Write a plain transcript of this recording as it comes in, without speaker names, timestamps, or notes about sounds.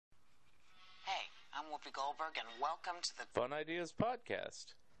Whoopi Goldberg, and welcome to the Fun Ideas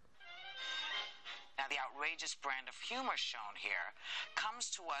Podcast. Now, the outrageous brand of humor shown here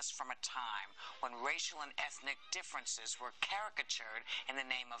comes to us from a time when racial and ethnic differences were caricatured in the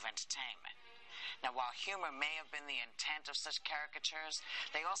name of entertainment. Now, while humor may have been the intent of such caricatures,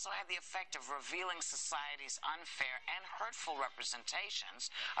 they also had the effect of revealing society's unfair and hurtful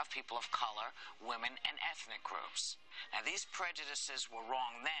representations of people of color, women, and ethnic groups. Now, these prejudices were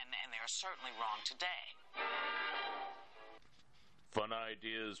wrong then, and they are certainly wrong today. Fun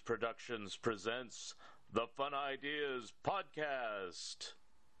Ideas Productions presents the Fun Ideas Podcast.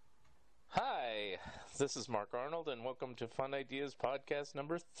 Hi, this is Mark Arnold, and welcome to Fun Ideas Podcast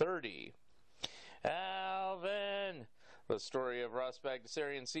number 30. Alvin! The story of Ross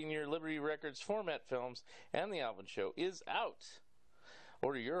Bagdasarian Sr. Liberty Records format films and The Alvin Show is out.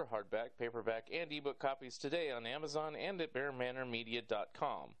 Order your hardback, paperback, and ebook copies today on Amazon and at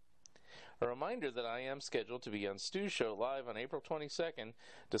BearManorMedia.com. A reminder that I am scheduled to be on Stu's show live on April 22nd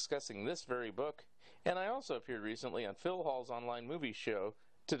discussing this very book, and I also appeared recently on Phil Hall's online movie show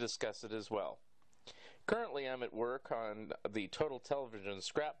to discuss it as well. Currently, I'm at work on the Total Television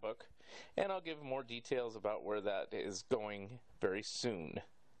Scrapbook, and I'll give more details about where that is going very soon.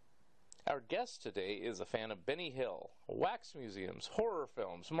 Our guest today is a fan of Benny Hill, wax museums, horror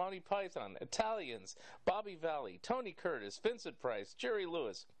films, Monty Python, Italians, Bobby Valley, Tony Curtis, Vincent Price, Jerry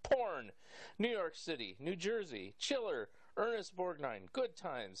Lewis, porn, New York City, New Jersey, Chiller, Ernest Borgnine, Good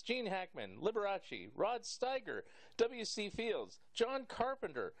Times, Gene Hackman, Liberace, Rod Steiger, W.C. Fields, John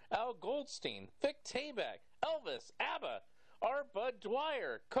Carpenter, Al Goldstein, Vic Tayback, Elvis, ABBA, R. Bud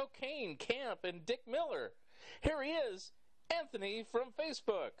Dwyer, Cocaine, Camp, and Dick Miller. Here he is, Anthony from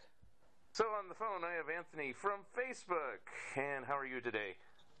Facebook. So on the phone, I have Anthony from Facebook. And how are you today?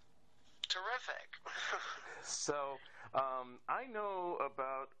 Terrific. So, I know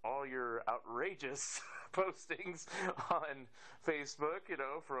about all your outrageous postings on Facebook,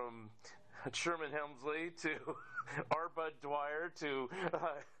 from Sherman Hemsley to R. Bud Dwyer to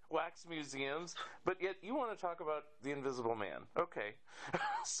wax museums, but yet you want to talk about The Invisible Man. Okay.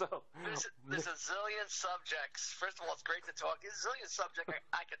 So there's a zillion subjects. First of all, it's great to talk. There's a zillion subjects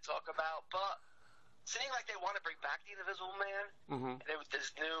I could talk about, but seeing like they want to bring back The Invisible Man, and there was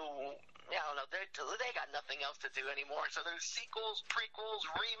this new, I don't know, they got nothing else to do anymore, so there's sequels, prequels,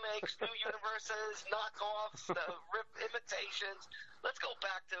 remakes, new universes, knockoffs, imitations. Let's go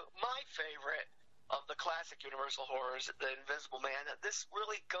back to my favorite of the classic Universal horrors, The Invisible Man. This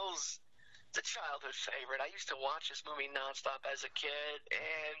really goes to childhood favorite. I used to watch this movie nonstop as a kid,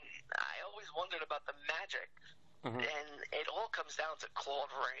 and I always wondered about the magic. And it all comes down to Claude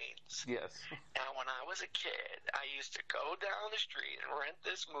Rains. Yes. And when I was a kid, I used to go down the street and rent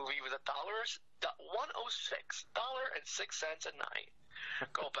this movie. It was $106 a night.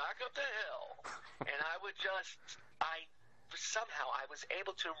 Go back up the hill, and I was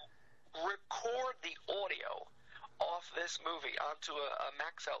able to record the audio off this movie onto a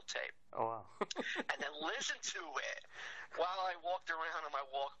Maxell tape. Oh, wow. And then listen to it while I walked around on my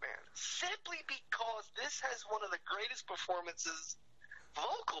Walkman. Simply because this has one of the greatest vocal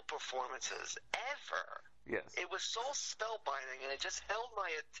performances ever. Yes. It was so spellbinding, and it just held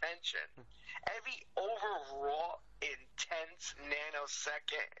my attention. Every overwrought, intense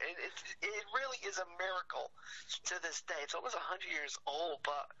nanosecond. It really is a miracle to this day. It's almost 100 years old,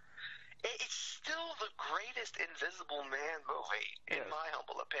 but it's still the greatest Invisible Man movie, in my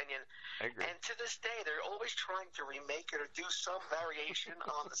humble opinion. I agree. And to this day, they're always trying to remake it or do some variation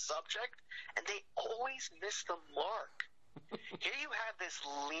on the subject, and they always miss the mark. Here you have this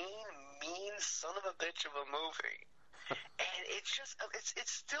lean, mean son of a bitch of a movie, and it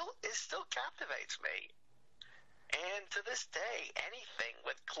still captivates me. And to this day, anything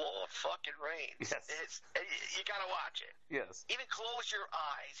with Claude fucking Rains, you gotta watch it. Yes. Even close your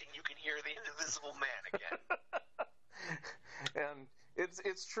eyes and you can hear the Invisible Man again. And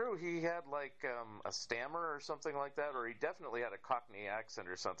it's true, he had like a stammer or something like that, or he definitely had a Cockney accent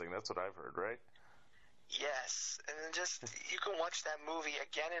or something. That's what I've heard, right? Yes, and you can watch that movie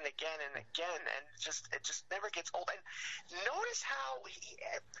again and again and again, and it just never gets old. And notice how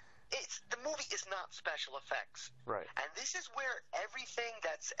the movie is not special effects. Right. And this is where everything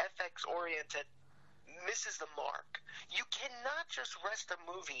that's FX oriented misses the mark. You cannot just rest a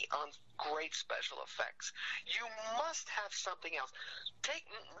movie on great special effects. You must have something else.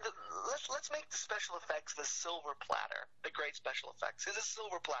 Let's make the special effects the silver platter. The great special effects is a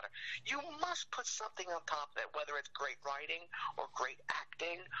silver platter. You must put something on top of it, whether it's great writing or great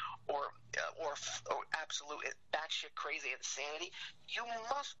acting or absolute batshit crazy insanity. you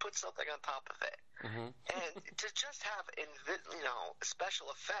must put something on top of it. Mm-hmm. And to just have, special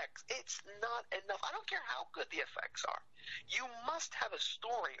effects, it's not enough. I don't care how good the effects are. You must have a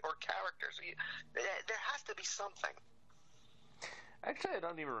story or characters. There has to be something. Actually, I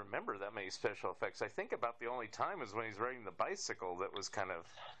don't even remember that many special effects. I think about the only time is when he's riding the bicycle that was kind of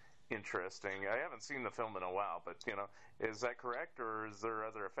interesting. I haven't seen the film in a while, but, is that correct, or is there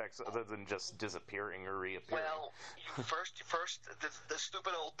other effects other than just disappearing or reappearing? Well, first, the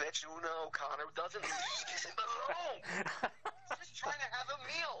stupid old bitch, Una O'Connor, doesn't leave him alone. He's just trying to have a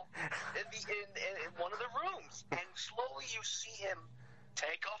meal in one of the rooms, and slowly you see him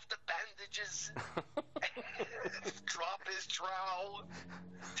take off the bandages, drop his trowel,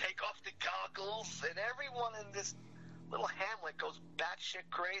 take off the goggles, and everyone in this little hamlet goes batshit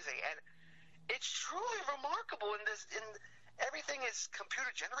crazy. And it's truly remarkable in everything is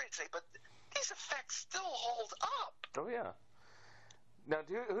computer generated today, but these effects still hold up. Oh, yeah. Now,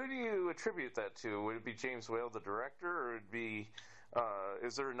 who do you attribute that to? Would it be James Whale, the director, or would it be,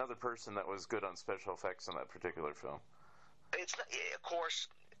 is there another person that was good on special effects in that particular film? It's, of course,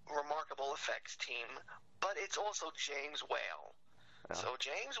 remarkable effects team, but it's also James Whale. Yeah. So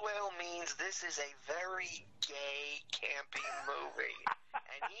James Whale means this is a very gay, campy movie,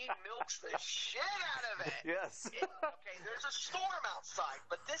 and he milks the shit out of it. Yes. Okay, there's a storm outside,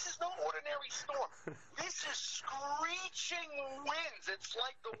 but this is no ordinary storm. This is screeching winds. It's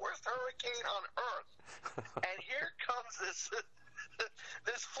like the worst hurricane on Earth. And here comes this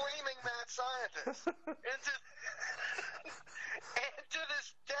flaming mad scientist. And to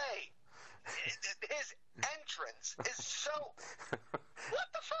this day, his entrance is so... What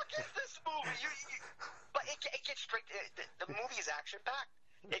the fuck is this movie? But it gets straight... The movie is action-packed.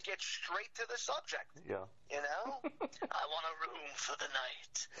 It gets straight to the subject. Yeah. I want a room for the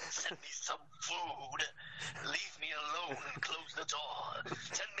night. Send me some food. Leave me alone and close the door.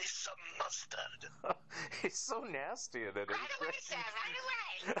 Send me some mustard. He's so nasty at it. Right away, sir. Right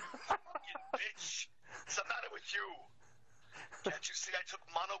away. Fucking bitch. What's the matter with you? Can't you see I took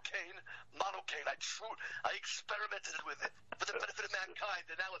monocaine? I experimented with it for the benefit of mankind,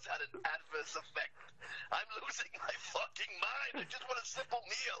 and now it's had an adverse effect. I'm losing my fucking mind. I just want a simple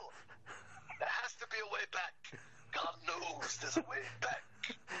meal. There has to be a way back. God knows there's a way back.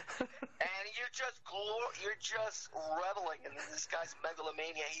 And you're just reveling in this guy's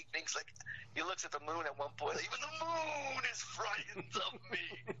megalomania. He thinks he looks at the moon at one point. Even the moon is frightened of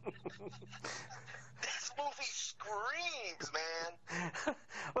me. This movie screams, man.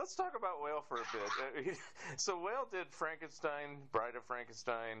 Let's talk about Whale for a bit. So Whale did Frankenstein, Bride of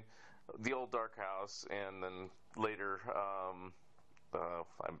Frankenstein, The Old Dark House, and then later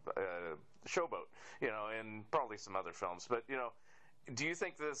Showboat, and probably some other films. But, do you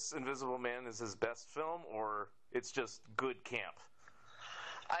think this Invisible Man is his best film, or it's just good camp?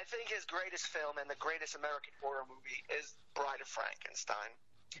 I think his greatest film and the greatest American horror movie is Bride of Frankenstein.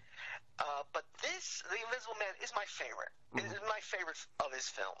 But The Invisible Man is my favorite. Mm-hmm. It is my favorite of his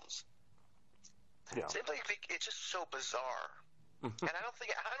films. Yeah. Simply because it's just so bizarre. And I don't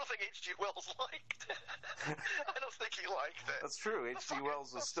think H.G. Wells liked it. I don't think he liked it. That's true. H.G.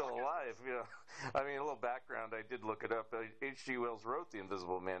 Wells is still alive. I mean, a little background. I did look it up. H.G. Wells wrote The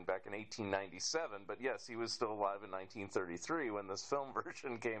Invisible Man back in 1897, but yes, he was still alive in 1933 when this film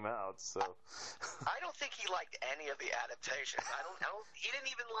version came out. So I don't think he liked any of the adaptations. He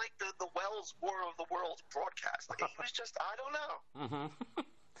didn't even like the Wells War of the Worlds broadcast. He was just, I don't know. Mm-hmm.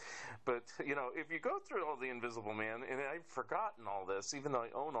 But, if you go through all the Invisible Man, and I've forgotten all this, even though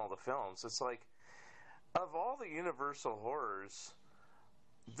I own all the films, it's like, of all the Universal horrors,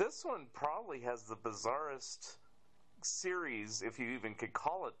 this one probably has the bizarrest series, if you even could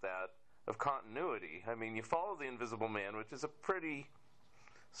call it that, of continuity. I mean, you follow The Invisible Man, which is a pretty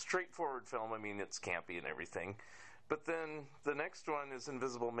straightforward film. I mean, it's campy and everything. But then the next one is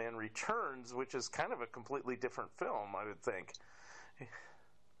Invisible Man Returns, which is kind of a completely different film, I would think.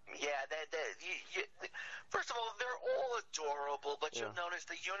 Yeah, first of all, they're all adorable, but you'll notice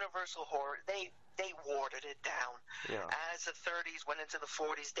the Universal horror, they watered it down. Yeah. As the 30s went into the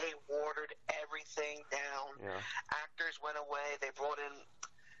 40s, they watered everything down. Yeah. Actors went away. They brought in,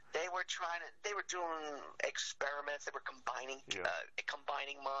 they were doing experiments. They were combining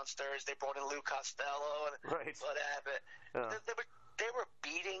monsters. They brought in Lou Costello and right. Bud Abbott. Yeah. They were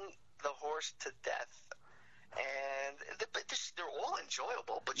beating the horse to death. And they're all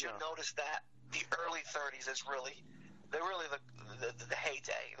enjoyable, but you'll notice that the early 30s is really the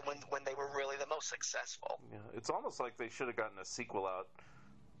heyday when they were really the most successful. Yeah, it's almost like they should have gotten a sequel out,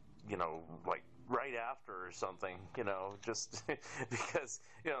 like right after or something, just because,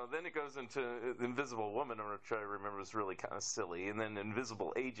 then it goes into Invisible Woman, which I remember was really kind of silly, and then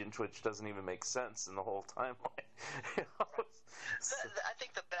Invisible Agent, which doesn't even make sense in the whole timeline. I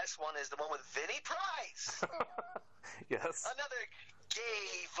think the best one is the one with Vinnie Price. Yes. Another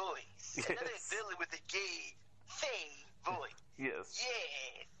gay voice. Yes. Another villain with a gay, fey voice. Yes.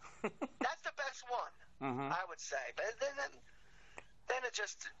 Yeah. That's the best one, I would say. But then it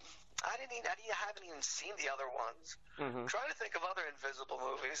just... I haven't even seen the other ones. I'm trying to think of other Invisible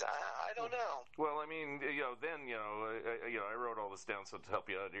movies. I don't know. Well, I mean, I wrote all this down so to help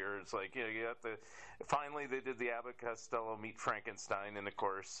you out here. It's like, you got finally they did the Abbott Costello Meet Frankenstein, and of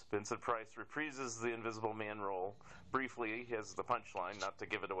course, Vincent Price reprises the Invisible Man role briefly as the punchline, not to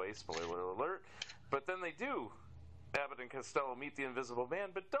give it away, spoiler alert. But then they do Abbott and Costello Meet the Invisible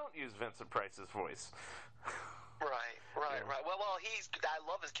Man, but don't use Vincent Price's voice. Right. Well, I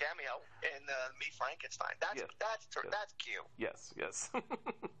love his cameo in Meet Frankenstein. That's cute. Yes.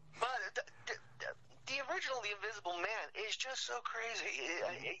 But the original The Invisible Man is just so crazy.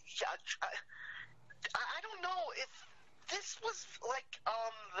 I don't know if this was like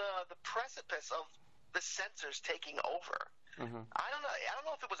the precipice of the censors taking over. I don't know. I don't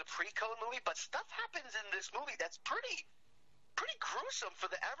know if it was a pre-code movie, but stuff happens in this movie that's pretty gruesome for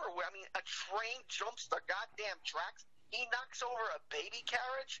the everywhere. I mean, a train jumps the goddamn tracks. He knocks over a baby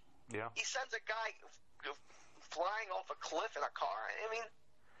carriage. Yeah. He sends a guy flying off a cliff in a car. I mean,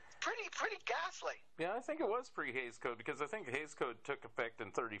 pretty ghastly. Yeah, I think it was pre-Hays Code, because I think Hays Code took effect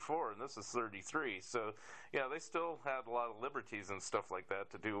in 34, and this is 33. So, yeah, they still had a lot of liberties and stuff like that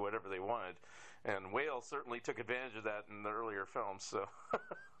to do whatever they wanted. And Whale certainly took advantage of that in the earlier films, so...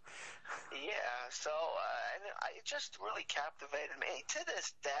 Yeah, so and it just really captivated me. To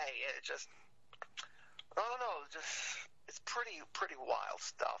this day, it just, I don't know, it's pretty wild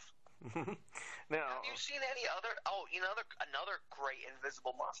stuff. Now, have you seen any other? Oh, another great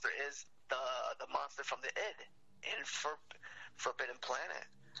invisible monster is the monster from the Id in Forbidden Planet.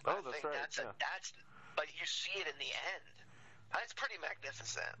 Oh, that's right. But you see it in the end. It's pretty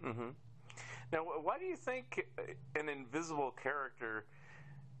magnificent. Now, why do you think an invisible character?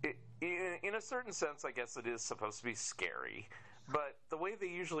 In a certain sense, I guess it is supposed to be scary, but the way they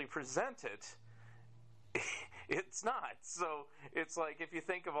usually present it, it's not. So it's like, if you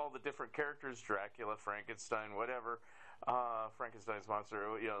think of all the different characters, Dracula, Frankenstein, whatever, Frankenstein's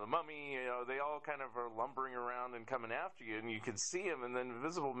monster, the Mummy, they all kind of are lumbering around and coming after you, and you can see him, and then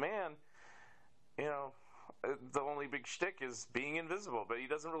Invisible Man, the only big shtick is being invisible, but he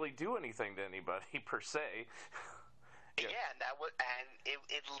doesn't really do anything to anybody, per se. Yeah, and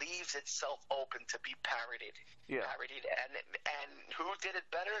it leaves itself open to be parodied. Yeah. Parodied, and who did it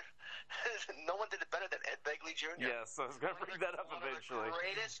better? No one did it better than Ed Begley Jr. Yes, I was going to bring that up eventually. One of the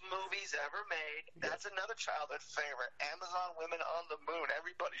greatest movies ever made. That's another childhood favorite. Amazon Women on the Moon.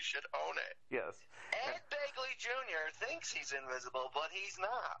 Everybody should own it. Yes. Ed Begley Jr. thinks he's invisible, but he's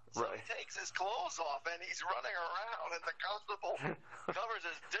not. So he takes his clothes off and he's running around, and the constable covers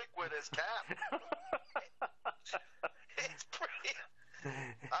his dick with his cap. It's pretty.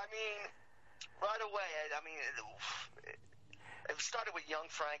 I mean, right away. It started with Young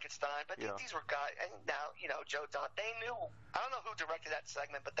Frankenstein, but these were guys, and now Joe Dante. They knew. I don't know who directed that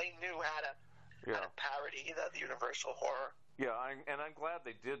segment, but they knew how to parody the Universal horror. Yeah, I'm glad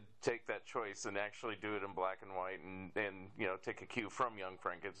they did take that choice and actually do it in black and white, and take a cue from Young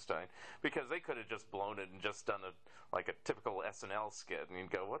Frankenstein, because they could have just blown it and just done a typical SNL skit, and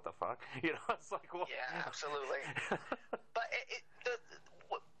you'd go, what the fuck? It's like, what? Yeah, absolutely. But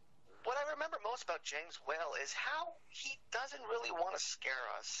what I remember most about James Whale is how he doesn't really want to scare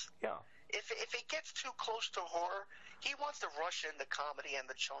us. Yeah. If it gets too close to horror, he wants to rush in the comedy and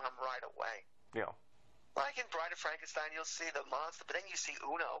the charm right away. Yeah. Like in Bride of Frankenstein, you'll see the monster, but then you see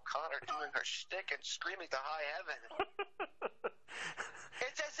Una O'Connor doing her shtick and screaming to high heaven.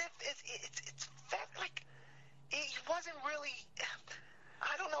 It's as if it's like he wasn't really.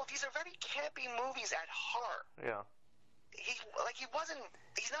 I don't know. These are very campy movies at heart. Yeah. He's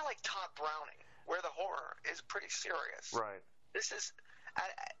not like Todd Browning, where the horror is pretty serious. Right. This is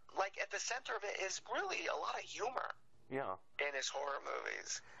at the center of it is really a lot of humor. Yeah. In his horror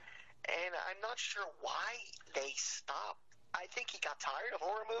movies. And I'm not sure why they stopped. I think he got tired of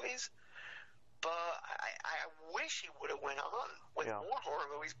horror movies, but I wish he would have went on with more horror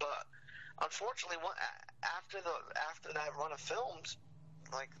movies. But unfortunately, after that run of films,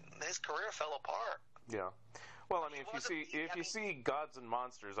 his career fell apart. Yeah. Well, I mean, if you see Gods and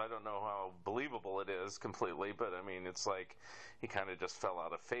Monsters, I don't know how believable it is completely, but I mean, it's like he kind of just fell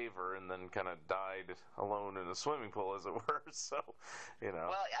out of favor and then kind of died alone in a swimming pool, as it were. So, Well,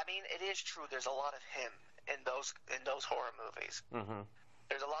 I mean, mean, it is true. There's a lot of him in those horror movies. Mm-hmm.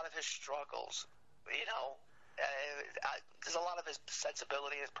 There's a lot of his struggles. You know, there's a lot of his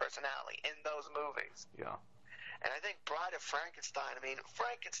sensibility, his personality in those movies. Yeah. And I think Bride of Frankenstein, I mean,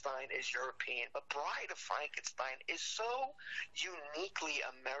 Frankenstein is European, but Bride of Frankenstein is so uniquely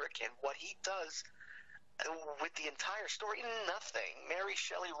American. What he does with the entire story, nothing. Mary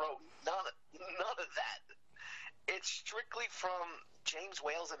Shelley wrote none of that. It's strictly from James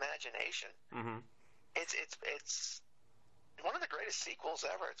Whale's imagination. Mm-hmm. It's one of the greatest sequels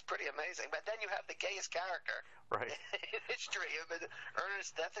ever. It's pretty amazing. But then you have the gayest character right. in history,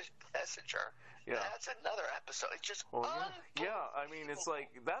 Ernest Thesiger. Yeah. That's another episode. It's just yeah. I mean, it's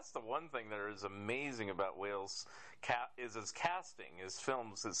like that's the one thing that is amazing about Wales is his casting, his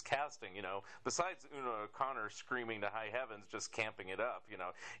films, his casting. You know, besides Una O'Connor screaming to high heavens, just camping it up. You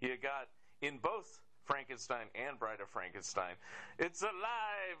know, you got in both Frankenstein and Bride of Frankenstein, it's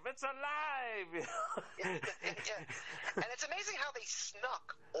alive! It's alive! Yeah. And it's amazing how they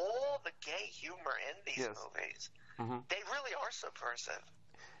snuck all the gay humor in these movies. Mm-hmm. They really are subversive.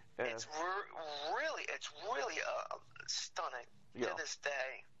 It's really stunning to this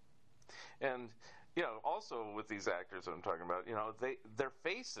day. And you know, also with these actors that I'm talking about, you know, their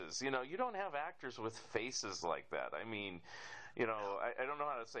faces. You know, you don't have actors with faces like that. I mean, you know, I don't know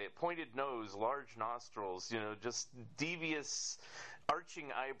how to say it. Pointed nose, large nostrils, you know, just devious,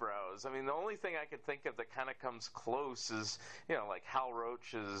 arching eyebrows. I mean, the only thing I could think of that kind of comes close is, you know, like Hal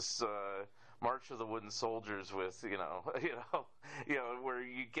Roach's March of the Wooden Soldiers with, you know, where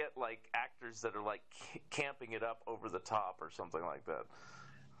you get like actors that are like camping it up over the top or something like that.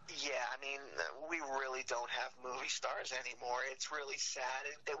 Yeah, I mean, we really don't have movie stars anymore. It's really sad.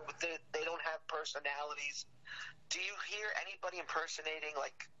 They don't have personalities. Do you hear anybody impersonating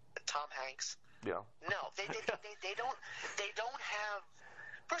like Tom Hanks? Yeah. No, they don't have.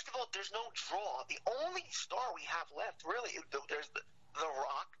 First of all, there's no draw. The only star we have left, really, there's the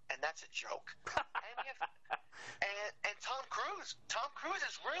Rock, and that's a joke. and Tom Cruise. Tom Cruise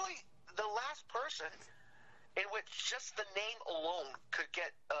is really the last person in which just the name alone could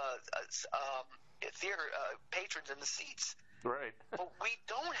get theater patrons in the seats. Right. But we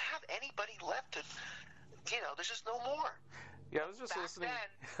don't have anybody left to. You know, there's just no more. Yeah, I was just listening.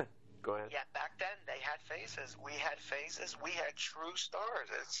 Then, Go ahead. Yeah, back then they had faces. We had faces. We had true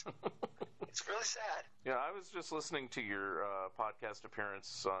stars. It's really sad. Yeah, I was just listening to your podcast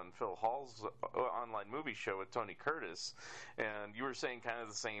appearance on Phil Hall's online movie show with Tony Curtis, and you were saying kind of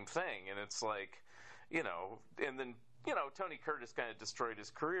the same thing. And it's like, you know, and then, you know, Tony Curtis kind of destroyed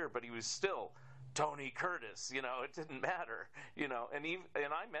his career, but he was still Tony Curtis, you know, it didn't matter, you know, and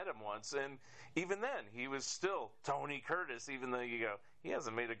I met him once, and even then, he was still Tony Curtis, even though you go, he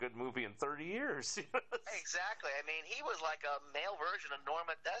hasn't made a good movie in 30 years. Exactly. I mean, he was like a male version of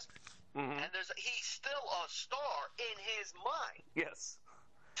Norma Desmond, and he's still a star in his mind. Yes.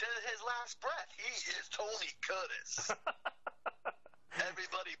 To his last breath, he is Tony Curtis.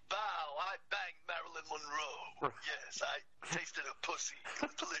 Everybody bow, I banged Marilyn Monroe. Right. Yes, I tasted her pussy. It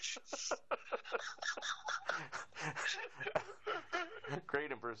was delicious.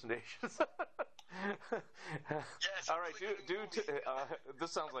 Great impersonations. Yes. All right,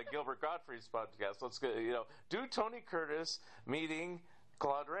 this sounds like Gilbert Gottfried's podcast. Let's go, you know, do Tony Curtis meeting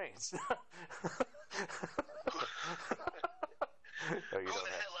Claude Rains. Who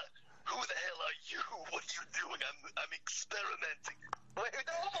the hell are you? What are you doing? I'm experimenting. Wait,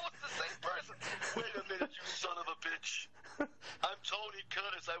 they're almost the same person. Wait a minute, you son of a bitch. I'm Tony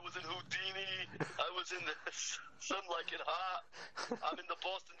Curtis. I was in Houdini. I was in Some Like It Hot. I'm in the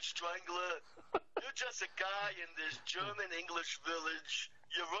Boston Strangler. You're just a guy in this German-English village.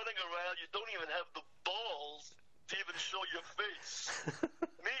 You're running around. You don't even have the balls to even show your face.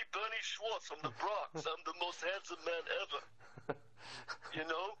 Me, Bernie Schwartz from the Bronx. I'm the most handsome man ever. You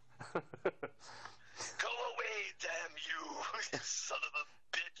know? Go away, damn you, you son of a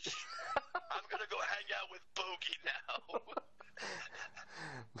bitch. I'm going to go hang out with Bogey now.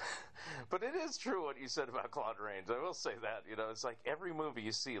 But it is true what you said about Claude Rains. I will say that. You know, it's like every movie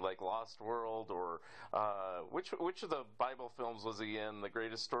you see, like Lost World, or which of the Bible films was he in? The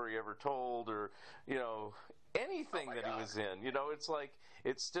Greatest Story Ever Told, or, you know, anything that he was in. You know, it's like,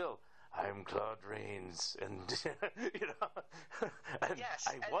 it's still, I'm Claude Rains, and, you know, and yes,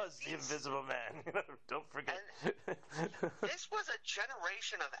 I was the Invisible Man. Don't forget. This was a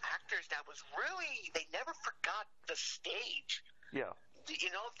generation of actors that was really, they never forgot the stage. Yeah.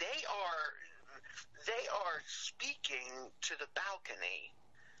 You know, they are speaking to the balcony.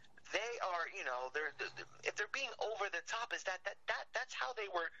 They are, you know, if they're being over the top, is that's how they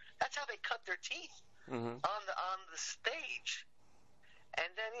cut their teeth on the stage. And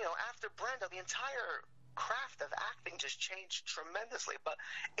then, you know, after Brando, the entire craft of acting just changed tremendously. But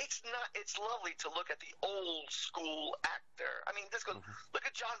it's lovely to look at the old school actor. I mean, look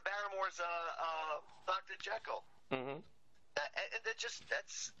at John Barrymore's Dr. Jekyll. Mm-hmm.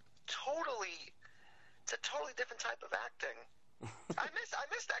 It's a totally different type of acting. I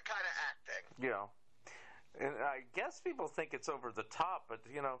miss that kind of acting. Yeah. And I guess people think it's over the top, but,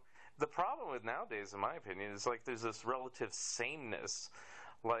 the problem with nowadays, in my opinion, is like there's this relative sameness.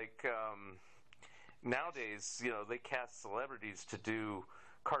 Like, nowadays, they cast celebrities to do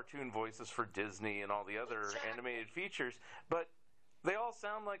cartoon voices for Disney and all the other animated features, but they all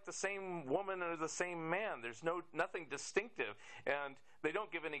sound like the same woman or the same man. There's nothing distinctive, and they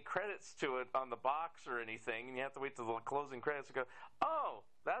don't give any credits to it on the box or anything, and you have to wait till the closing credits to go, oh,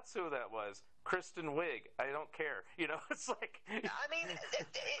 that's who that was. Kristen Wiig. I don't care. It's like... I mean,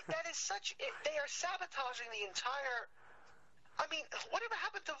 that is such... They are sabotaging the entire... I mean, whatever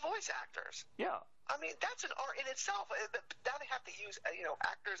happened to voice actors? Yeah. I mean, that's an art in itself. Now they have to use,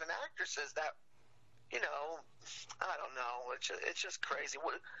 actors and actresses that, I don't know. It's just crazy.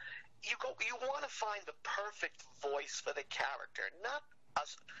 You want to find the perfect voice for the character, not a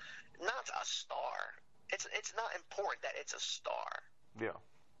star. It's not important that it's a star. Yeah.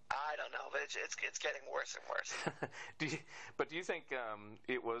 I don't know, but it's getting worse and worse. Do you think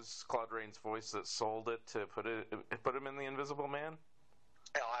it was Claude Rains' voice that sold it to put him in The Invisible Man?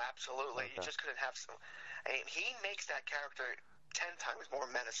 Oh, absolutely. Okay. You just couldn't have some. I mean, he makes that character 10 times more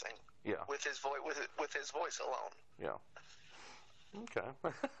menacing. Yeah. With his voice alone. Yeah. Okay.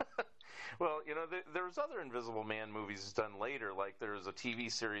 Well, there was other Invisible Man movies done later, like there was a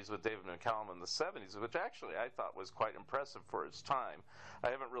TV series with David McCallum in the 70s, which actually I thought was quite impressive for its time. I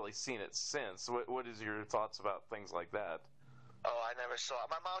haven't really seen it since. What is your thoughts about things like that? Oh, I never saw it.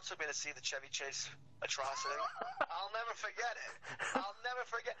 My mom took me to see the Chevy Chase atrocity. I'll never forget it. I'll never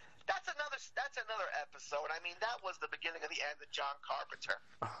forget. That's another episode. I mean, that was the beginning of the end of John Carpenter.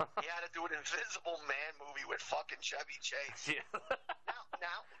 He had to do an Invisible Man movie with fucking Chevy Chase. Yeah.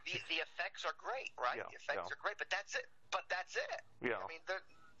 Now the effects are great, right? Yeah, the effects are great, but that's it. Yeah. I mean,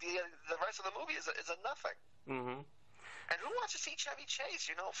 the rest of the movie is a nothing. Mm-hmm. And who wants to see Chevy Chase?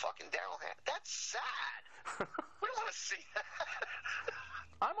 Fucking Daryl Hannah. That's sad. We don't want to see that.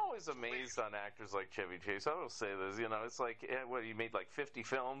 I'm always amazed on actors like Chevy Chase. I will say this, it's like, he made like 50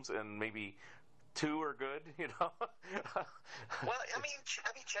 films and maybe 2 are good, Well, I mean,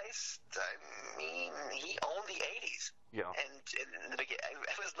 Chevy Chase, he owned the 80s. Yeah. And in the beginning,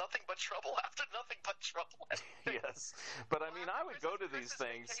 it was nothing but trouble after nothing but trouble. Yes. But I mean, I would go to these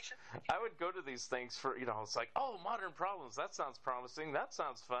things. I would go to these things for, it's like, oh, Modern Problems. That sounds promising. That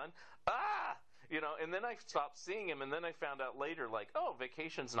sounds fun. Ah! And then I stopped seeing him, and then I found out later, like, oh,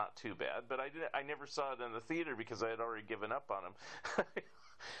 Vacation's not too bad, but I never saw it in the theater because I had already given up on him.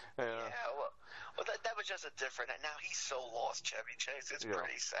 Yeah, well, that was just a different. Now he's so lost, Chevy Chase. It's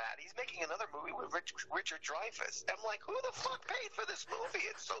pretty sad. He's making another movie with Richard Dreyfuss. I'm like, who the fuck paid for this movie?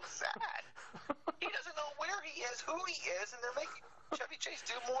 It's so sad. He doesn't know where he is, who he is, and they're making Chevy Chase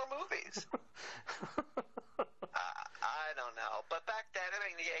do more movies. I don't know, but back then, I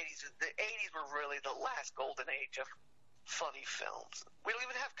mean, the 80s were really the last golden age of funny films. We don't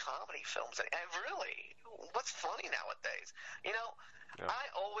even have comedy films. And really, what's funny nowadays? I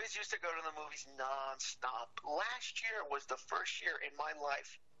always used to go to the movies nonstop. Last year was the first year in my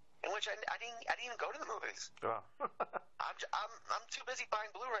life in which I didn't even go to the movies. Oh. I'm too busy buying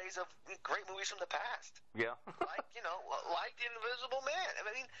Blu-rays of great movies from the past. Yeah. like The Invisible Man.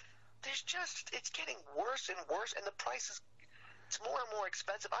 I mean, it's getting worse and worse, and the price it's more and more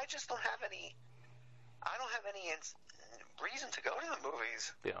expensive. I just don't have any reason to go to the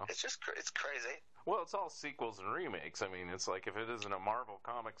movies. Yeah. It's crazy. Well, it's all sequels and remakes. I mean, it's like if it isn't a Marvel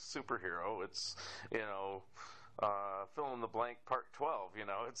Comics superhero, it's, fill in the blank part 12,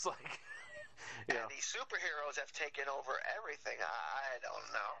 it's like... And these superheroes have taken over everything. I don't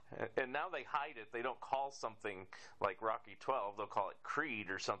know. And now they hide it. They don't call something like Rocky 12. They'll call it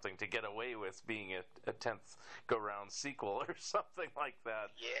Creed or something to get away with being a 10th go-round sequel or something like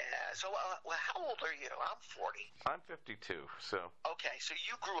that. Yeah. So how old are you? I'm 40. I'm 52, so... Okay, so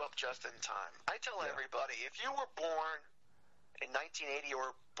you grew up just in time. I tell everybody, if you were born in 1980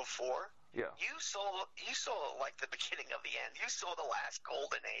 or before... Yeah. You saw like the beginning of the end. You saw the last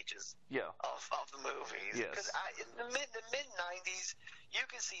golden ages. Yeah. Of the movies. Yes. Because in the mid 90s, you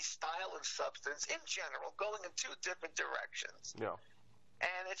can see style and substance in general going in 2 different directions. Yeah.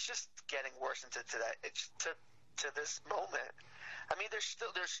 And it's just getting worse into that. It's to this moment. I mean, there's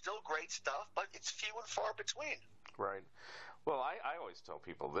still great stuff, but it's few and far between. Right. Well, I always tell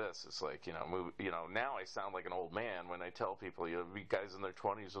people this. It's like, now I sound like an old man when I tell people, guys in their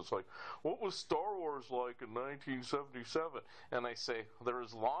 20s, it's like, what was Star Wars like in 1977? And I say, there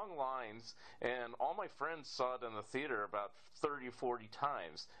was long lines, and all my friends saw it in the theater about 30, 40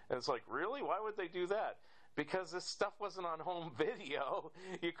 times. And it's like, really? Why would they do that? Because this stuff wasn't on home video.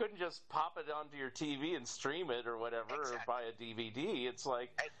 You couldn't just pop it onto your TV and stream it or whatever, or buy a DVD. It's like,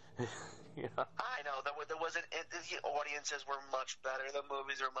 I know there wasn't. The audiences were much better. The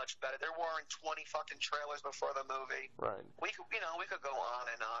movies are much better. There weren't 20 fucking trailers before the movie. Right. We could go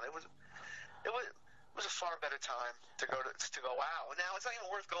on and on. It was a far better time to go out. Now it's not even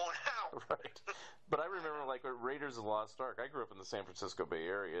worth going out. Right. But I remember, like, Raiders of the Lost Ark. I grew up in the San Francisco Bay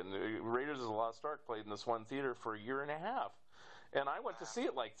Area, and Raiders of the Lost Ark played in this one theater for a year and a half. And I went to see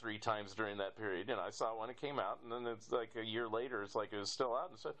it like 3 times during that period. I saw it when it came out, and then it's like a year later, it's like it was still out,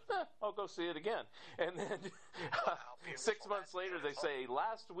 and I said, I'll go see it again. And then 6 months later, they say,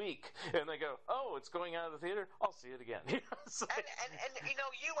 last week, and they go, oh, it's going out of the theater? I'll see it again. Like, and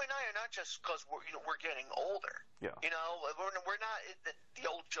you and I are not just because we're getting older. Yeah. We're not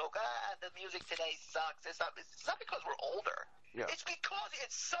the old joke, the music today sucks. It's not because we're older. Yeah. It's because it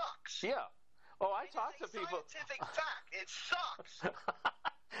sucks. Yeah. Oh, I talk to people. Scientific fact, it sucks.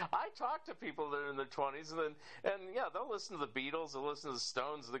 I talk to people that are in their 20s, and they'll listen to the Beatles, they'll listen to the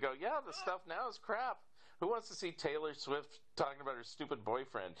Stones, and they go, yeah, the stuff now is crap. Who wants to see Taylor Swift talking about her stupid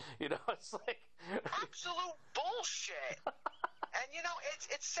boyfriend? It's like absolute bullshit. And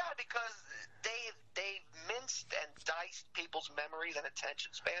it's sad because they've minced and diced people's memories and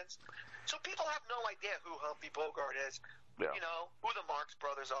attention spans, so people have no idea who Humphrey Bogart is. Yeah. Who the Marx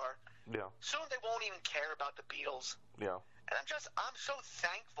Brothers are. Yeah. Soon they won't even care about the Beatles. Yeah. And I'm so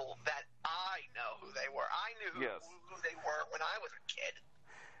thankful that I know who they were. I knew who they were when I was a kid.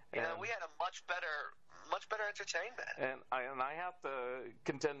 We had a much better entertainment. And I have to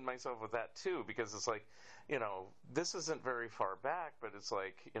contend myself with that too, because it's like, this isn't very far back, but it's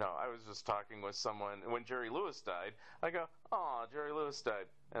like, I was just talking with someone when Jerry Lewis died. I go, oh, Jerry Lewis died,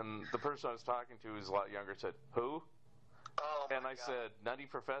 and the person I was talking to, who's a lot younger, said, who? Oh, and I said, Nutty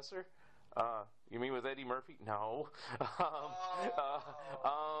Professor? You mean with Eddie Murphy? No.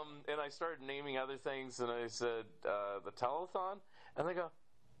 And I started naming other things, and I said, the telethon? And they go,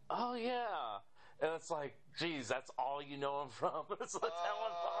 oh, yeah. And it's like, geez, that's all you know him from. It's like,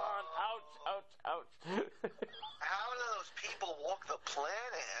 Helen Bond. Ouch. How do those people walk the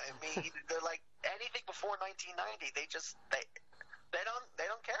planet? I mean, they're like, anything before 1990, they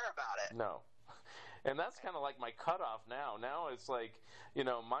don't care about it. No. And that's kind of like my cutoff now. Now it's like,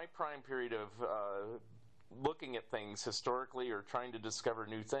 my prime period of looking at things historically or trying to discover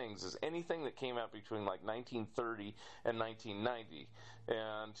new things is anything that came out between like 1930 and 1990.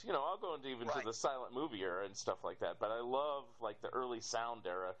 And, I'll go into the silent movie era and stuff like that. But I love like the early sound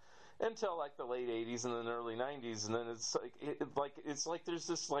era until like the late 80s and then early 90s. And then it's like there's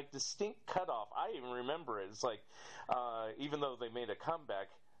this like distinct cutoff. I even remember it. It's like, even though they made a comeback,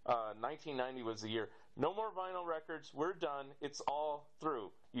 1990 was the year. No more vinyl records. We're done. It's all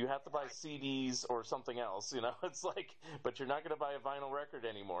through. You have to buy CDs or something else. It's like, but you're not going to buy a vinyl record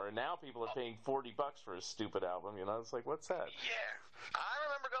anymore. And now people are paying $40 for a stupid album. It's like, what's that? Yeah, I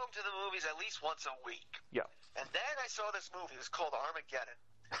remember going to the movies at least once a week. Yeah. And then I saw this movie. It was called Armageddon.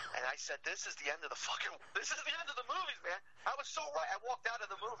 And I said, this is the end of the movies, man. I was so right. I walked out of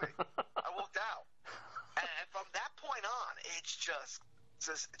the movie. I walked out. And from that point on, it's just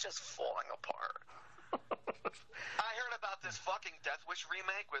falling apart. I heard about this fucking Death Wish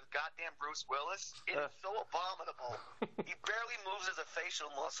remake with goddamn Bruce Willis. It is so abominable. He barely moves his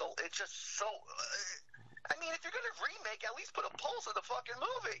facial muscle. It's just so... I mean, if you're going to remake, at least put a pulse in the fucking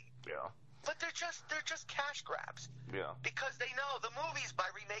movie. Yeah. But they're just cash grabs. Yeah. Because they know the movies,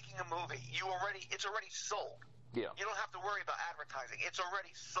 by remaking a movie, it's already sold. Yeah. You don't have to worry about advertising. It's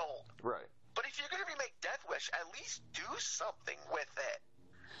already sold. Right. But if you're going to remake Death Wish, at least do something with it.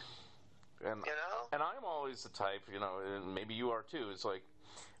 And and I'm always the type, and maybe you are too, it's like,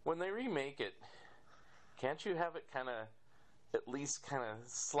 when they remake it, can't you have it kind of, at least kind of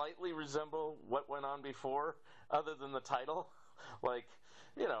slightly resemble what went on before, other than the title? Like,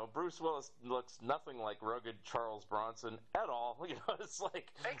 Bruce Willis looks nothing like rugged Charles Bronson at all. It's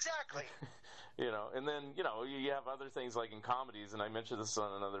like... Exactly. And then, you have other things like in comedies, and I mentioned this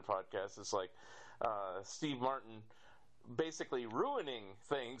on another podcast, it's like Steve Martin basically ruining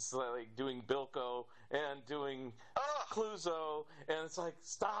things, like doing Bilko and doing Clouseau, and it's like,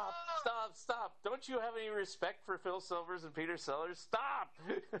 stop. Don't you have any respect for Phil Silvers and Peter Sellers? Stop!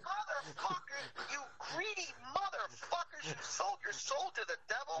 Motherfuckers, you greedy motherfuckers, you sold your soul to the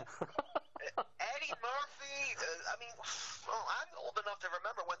devil, Eddie Murphy. I mean, well, I'm old enough to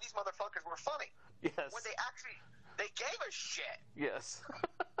remember when these motherfuckers were funny. Yes. When they gave a shit. Yes.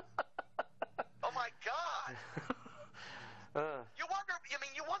 Oh my God. You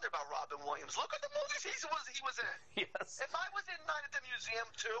wonder about Robin Williams. Look at the movies he was in. Yes. If I was in Night at the Museum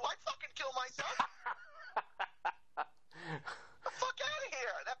too, I'd fucking kill myself. The fuck out of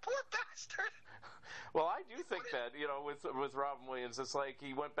here, that poor bastard. Well, I do think that, with Robin Williams, it's like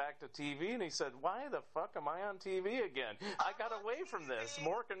he went back to TV and he said, "Why the fuck am I on TV again? I got away from this.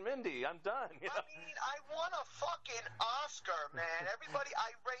 Mork and Mindy, I'm done." I mean, I won a fucking Oscar, man. Everybody,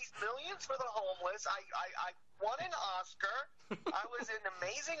 I raised millions for the homeless. I won an Oscar. I was in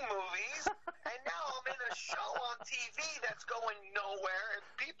amazing movies, and now I'm in a show on TV that's going nowhere,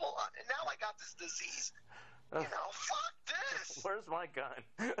 and now I got this disease. Fuck this. Where's my gun?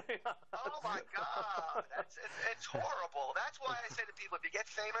 Oh my God, it's horrible. That's why I say to people, if you get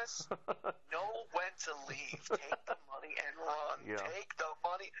famous, know when to leave. Take the money and run. Yeah. Take the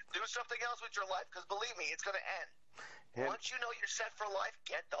money. Do something else with your life, because believe me, it's going to end. Once you know you're set for life,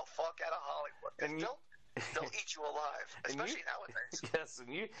 get the fuck out of Hollywood. They'll eat you alive, especially nowadays. Yes,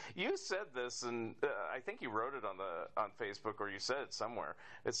 and you said this, and I think you wrote it on Facebook, or you said it somewhere.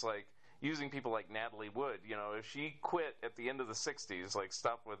 It's like using people like Natalie Wood. If she quit at the end of the '60s, like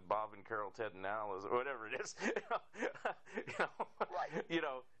stopped with Bob and Carol, Ted and Al, or whatever it is, right.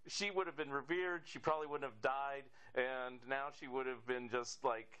 She would have been revered. She probably wouldn't have died, and now she would have been just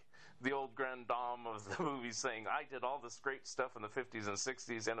like the old grande dame of the movies, saying, "I did all this great stuff in the 50s and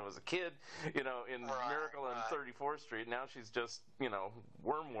 60s, and I was a kid, in Miracle on 34th Street." Now she's just,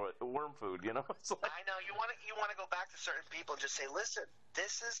 worm food. It's like, I know you want to go back to certain people and just say, "Listen,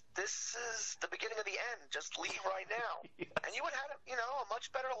 this is the beginning of the end. Just leave right now," yes. and you would have a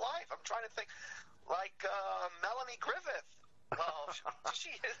much better life. I'm trying to think, like Melanie Griffith. Well, she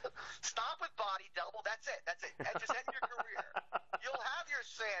stop with Body Double. That's it. And just end your career. You'll have your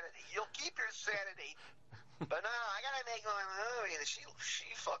sanity. You'll keep your sanity. But no, I gotta make my movie. She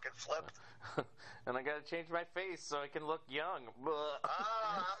fucking flipped. And I gotta change my face so I can look young. Oh,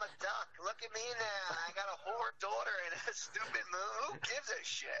 I'm a duck. Look at me now. I got a whore daughter in a stupid movie. Who gives a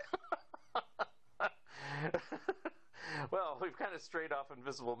shit? Well, we've kind of strayed off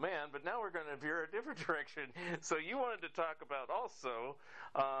Invisible Man, but now we're going to veer a different direction. So you wanted to talk about also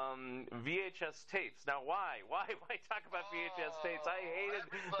VHS tapes. Now, why? Why talk about VHS tapes? I hated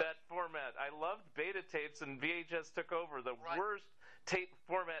that format. I loved beta tapes, and VHS took over the worst tape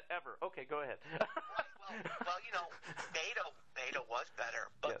format ever. Okay, go ahead. Well, beta was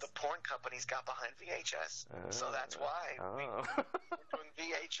better, but the porn companies got behind VHS, so that's why we're doing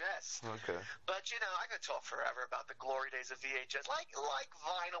VHS. Okay. But I could talk forever about the glory days of VHS. Like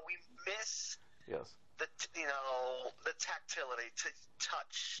vinyl, we miss the tactility to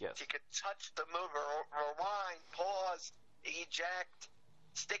touch. Yes. You could touch the movie, rewind, pause, eject,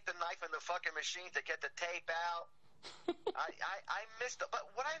 stick the knife in the fucking machine to get the tape out. I missed it, but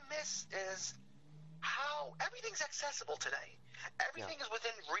what I miss is how everything's accessible today. Everything is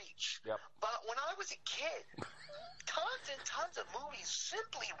within reach. Yep. But when I was a kid, tons and tons of movies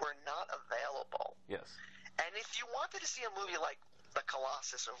simply were not available. Yes. And if you wanted to see a movie like The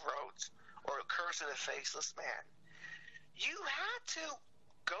Colossus of Rhodes or Curse of the Faceless Man, you had to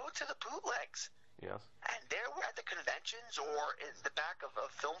go to the bootlegs. Yes. And there were at the conventions or in the back of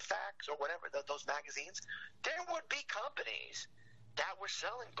Film Facts or whatever, those magazines, there would be companies that were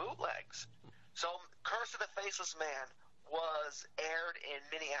selling bootlegs. So Curse of the Faceless Man was aired in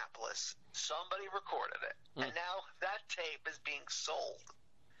Minneapolis. Somebody recorded it. And now that tape is being sold.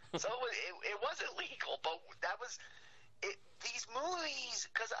 So it wasn't legal, but that was it. These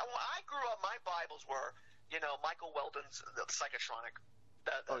movies, because when I grew up, my Bibles were, Michael Weldon's The Psychotronic,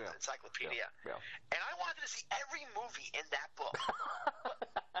 the encyclopedia. Yeah. And I wanted to see every movie in that book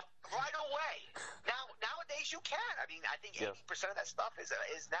right away. Nowadays you can. I mean, I think 80% of that stuff is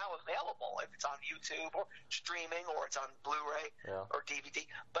now available if it's on YouTube or streaming or it's on Blu-ray or DVD.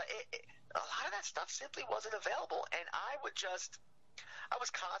 But a lot of that stuff simply wasn't available, and I was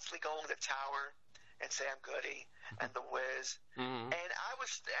constantly going to Tower and Sam Goody and The Wiz, and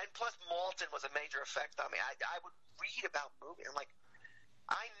plus Malton was a major effect on me. I would read about movies. I'm like,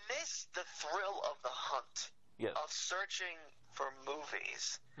 I miss the thrill of the hunt of searching for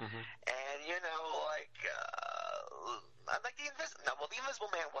movies, and the Invisible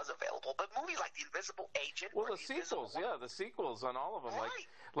Man was available, but movies like The Invisible Agent. Well, the sequels on all of them,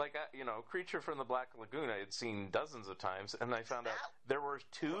 like Creature from the Black Lagoon, I had seen dozens of times, and I found out there were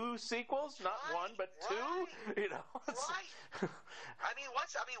 2 sequels, not one, but 2. Right.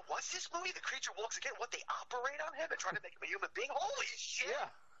 What's this movie? The creature walks again. What, they operate on him and try to make him a human being? Holy shit! Yeah.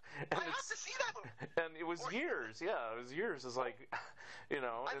 And I have to see that movie. And it was years. Yeah, it was years. It's like, I mean,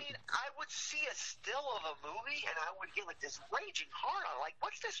 I would see a still of a movie, and I would get like this raging heart on. Like,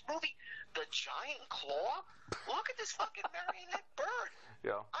 what's this movie? The Giant Claw? Look at this fucking marionette bird.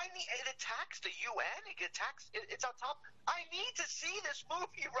 Yeah. It attacks the UN. It's on top. I need to see this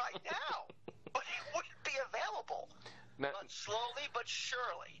movie right now, but it wouldn't be available. Now, but slowly but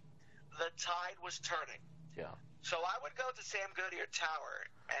surely, the tide was turning. Yeah. So I would go to Sam Goodyear Tower,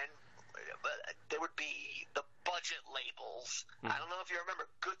 and there would be the budget labels. I don't know if you remember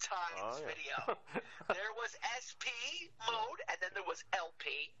Good Times video. There was SP mode, and then there was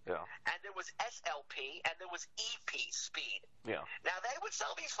LP, and there was SLP, and there was EP speed. Yeah. Now, they would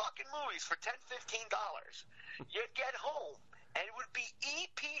sell these fucking movies for $10, $15. You'd get home, and it would be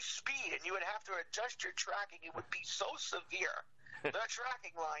EP speed, and you would have to adjust your tracking. It would be so severe. The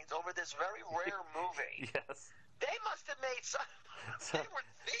tracking lines over this very rare movie. Yes. They must have made some. They were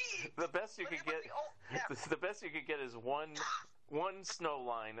thieves. The best you could get. The best you could get is one snow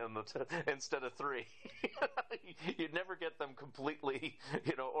line instead of three. You'd never get them completely,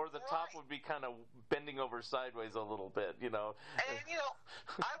 or the top would be kind of bending over sideways a little bit, And I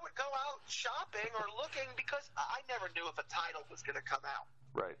would go out shopping or looking because I never knew if a title was going to come out.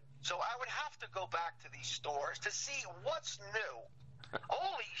 Right. So I would have to go back to these stores to see what's new.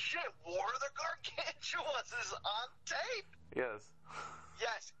 Holy shit, War of the Gargantuas is on tape. Yes.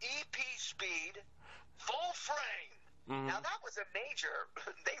 Yes, EP speed, full frame. Mm-hmm. Now that was a major.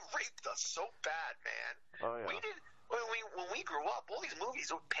 They raped us so bad, man. Oh yeah. When we grew up, all these movies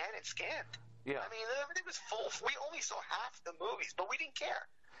were pan and scanned. Yeah. I mean, everything was full. We only saw half the movies, but we didn't care.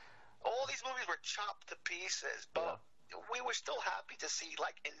 All these movies were chopped to pieces, but we were still happy to see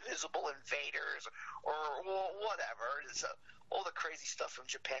like Invisible Invaders or whatever. It's all the crazy stuff from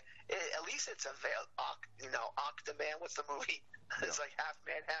Japan. At least it's Octoman. What's the movie? It's like half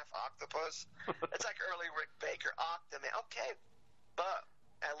man, half octopus. It's like early Rick Baker, Octoman. Okay, but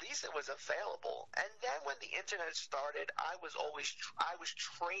at least it was available. And then when the internet started, I was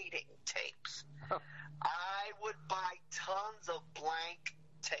trading tapes. I would buy tons of blank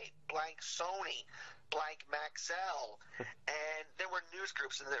tape, blank Sony, blank Maxell, and there were news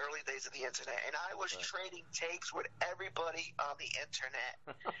groups in the early days of the internet, and I was trading tapes with everybody on the internet,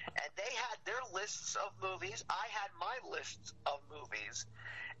 and they had their lists of movies, I had my lists of movies,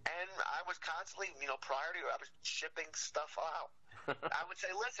 and I was constantly, prior to I was shipping stuff out. I would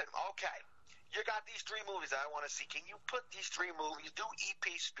say, listen, okay, you got these 3 movies I want to see. Can you put these 3 movies, do EP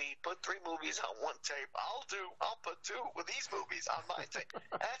speed, put 3 movies on one tape? I'll put 2 with these movies on my tape.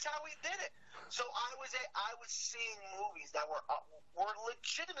 And that's how we did it. So I was seeing movies that were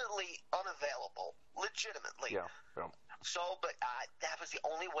legitimately unavailable. Legitimately. Yeah. So, but that was the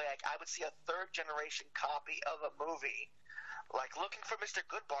only way I would see a 3rd generation copy of a movie. Like Looking for Mr.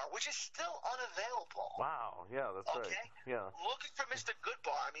 Goodbar, which is still unavailable. Wow, yeah, that's right. Yeah. Looking for Mr.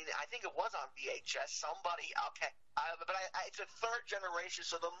 Goodbar. I mean, I think it was on VHS. Somebody, but it's a 3rd generation,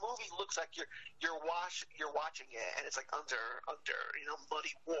 so the movie looks like you're watching it, and it's like under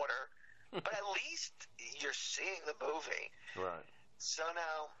muddy water. But at least you're seeing the movie. Right. So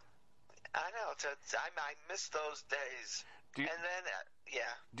now, I know I miss those days.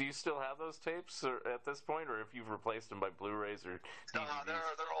 Do you still have those tapes at this point, or if you've replaced them by Blu-rays or DVDs? No,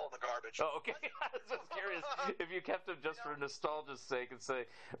 they're all in the garbage. Oh, okay. I was just curious if you kept them just for nostalgia's sake and say.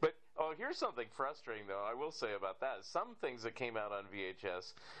 But here's something frustrating though. I will say about that: some things that came out on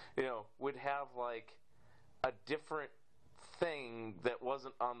VHS, would have like a different thing that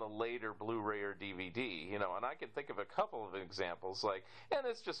wasn't on the later Blu-ray or DVD, and I can think of a couple of examples, and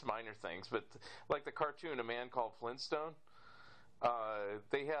it's just minor things, but like the cartoon A Man Called Flintstone.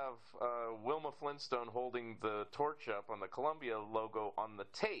 They have Wilma Flintstone holding the torch up on the Columbia logo on the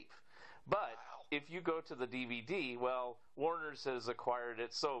tape. But if you go to the DVD, well, Warner's has acquired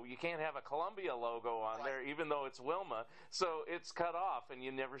it, so you can't have a Columbia logo on there, even though it's Wilma. So it's cut off, and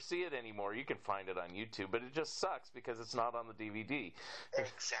you never see it anymore. You can find it on YouTube, but it just sucks because it's not on the DVD.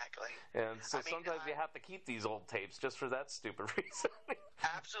 Exactly. And so sometimes you have to keep these old tapes just for that stupid reason.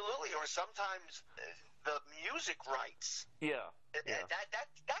 Absolutely, or sometimes the music rights. Yeah.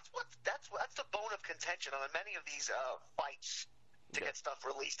 That's the bone of contention on many of these fights to get stuff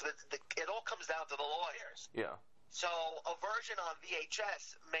released. It all comes down to the lawyers. Yeah. So a version on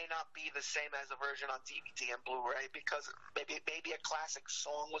VHS may not be the same as a version on DVD and Blu-ray because maybe a classic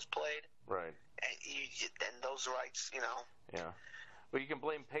song was played. Right. And those rights, Yeah. Well, you can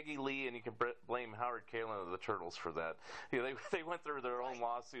blame Peggy Lee and you can blame Howard Kalin of the Turtles for that. They went through their own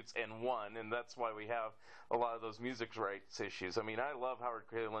lawsuits and won, and that's why we have a lot of those music rights issues. I mean, I love Howard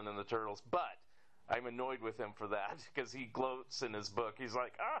Kalin and the Turtles, but I'm annoyed with him for that because he gloats in his book. He's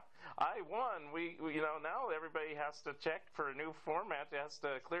like, I won. We now everybody has to check for a new format. It has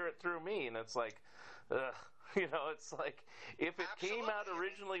to clear it through me, and it's like, ugh. It's like if it came out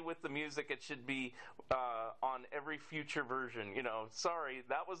originally with the music, it should be on every future version. Sorry,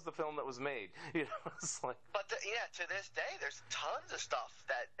 that was the film that was made. It's like. But to this day, there's tons of stuff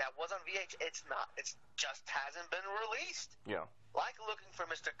that was on VH. It's not. It's just hasn't been released. Yeah. Like Looking for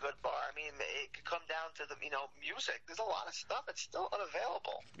Mr. Goodbar. I mean, it could come down to the music. There's a lot of stuff that's still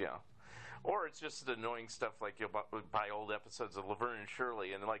unavailable. Yeah. Or it's just annoying stuff like you'll buy old episodes of Laverne and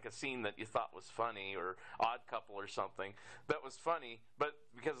Shirley and like a scene that you thought was funny or Odd Couple or something that was funny, but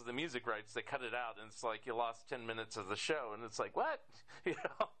because of the music rights, they cut it out and it's like you lost 10 minutes of the show and it's like, what?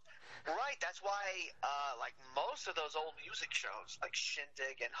 Right, that's why like most of those old music shows like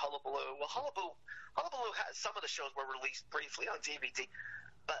Shindig and Hullabaloo, well Hullabaloo has some of the shows were released briefly on DVD.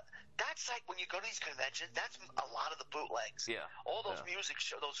 But that's like when you go to these conventions, that's a lot of the bootlegs. Yeah. All those music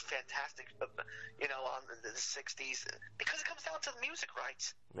shows, those fantastic, on the 60s, because it comes down to the music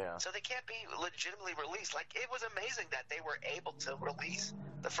rights. Yeah. So they can't be legitimately released. Like, it was amazing that they were able to release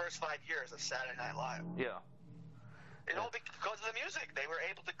the first 5 years of Saturday Night Live. Yeah. All because of the music. They were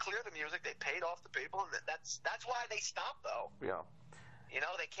able to clear the music. They paid off the people, and that's why they stopped, though. Yeah.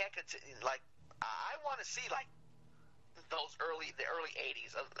 They can't continue. Like, I want to see, like, the early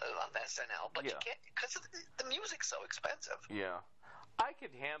 80s of SNL, but you can't because the music's so expensive. Yeah, I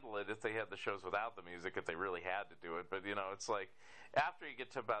could handle it if they had the shows without the music, if they really had to do it. But it's like after you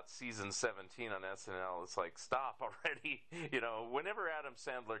get to about season 17 on SNL, it's like stop already. Whenever Adam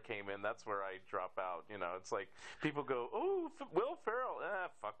Sandler came in, that's where I drop out. It's like people go, "Oh, Will Ferrell,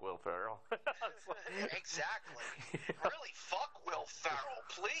 fuck Will Ferrell." Exactly. Really, fuck Will Ferrell,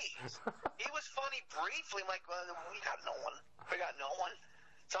 please. He was funny briefly. I'm like, well, we got no one.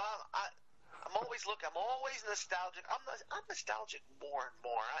 So I'm always looking. I'm always nostalgic. I'm nostalgic more and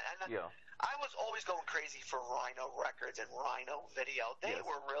more. I was always going crazy for Rhino Records and Rhino Video. They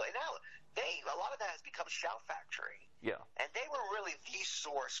were really a lot of that has become Shout Factory. Yeah. And they were really the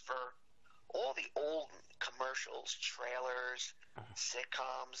source for all the old commercials, trailers,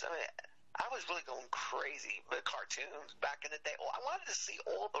 sitcoms. I mean, I was really going crazy with cartoons back in the day. I wanted to see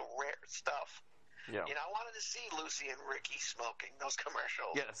all the rare stuff. Yeah. I wanted to see Lucy and Ricky smoking those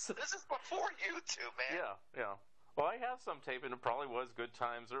commercials. Yes. This is before YouTube, man. Yeah. Well, I have some tape, and it probably was Good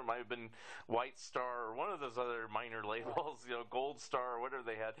Times, or it might have been White Star, or one of those other minor labels, Gold Star, or whatever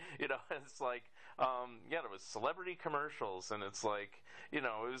they had. It's like, it was celebrity commercials, and it's like, it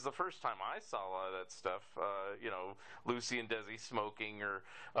was the first time I saw a lot of that stuff. Lucy and Desi smoking, or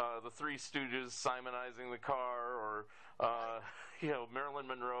the Three Stooges Simonizing the car, or Marilyn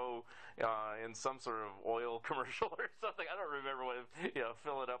Monroe in some sort of oil commercial or something. I don't remember what,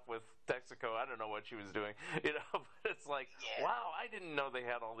 fill it up with Texaco. I don't know what she was doing, but it's like, wow, I didn't know they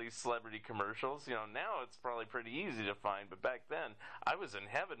had all these celebrity commercials. Now it's probably pretty easy to find, but back then I was in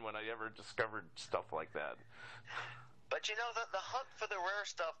heaven when I ever discovered stuff like that. But the hunt for the rare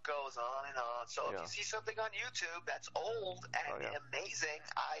stuff goes on and on. So if you see something on YouTube that's old and amazing,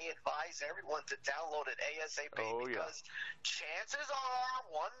 I advise everyone to download it ASAP because chances are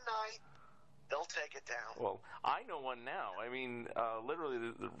one night they'll take it down. Well, I know one now. I mean,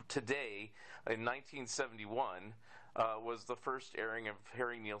 literally today in 1971 was the first airing of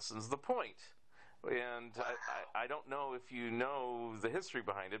Harry Nilsson's The Point. And I don't know if you know the history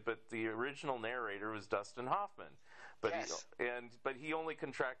behind it, but the original narrator was Dustin Hoffman. But he only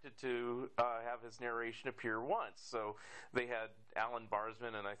contracted to have his narration appear once. So they had Alan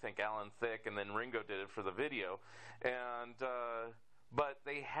Barsman and I think Alan Thicke, and then Ringo did it for the video. And but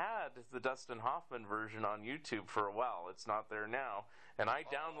they had the Dustin Hoffman version on YouTube for a while. It's not there now. And I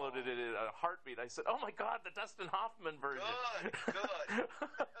downloaded it at a heartbeat. I said, "Oh my God, the Dustin Hoffman version!" Good.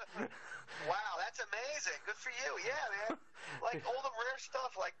 Wow, that's amazing. Good for you. Yeah, man. Like all the rare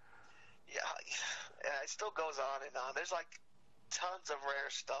stuff. Like, it still goes on and on. There's like tons of rare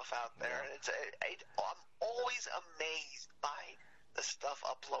stuff out there, and I'm always amazed by the stuff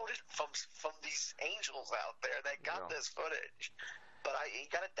uploaded from these angels out there that got this footage. But you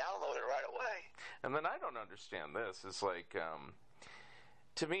got to download it right away. And then I don't understand this. It's like,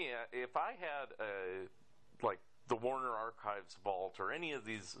 to me, if I had like the Warner Archives vault or any of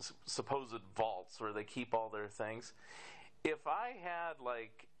these supposed vaults where they keep all their things, if I had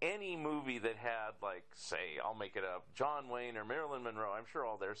like any movie that had like, say, I'll make it up, John Wayne or Marilyn Monroe, I'm sure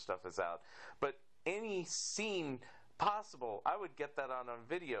all their stuff is out, but any scene possible, I would get that on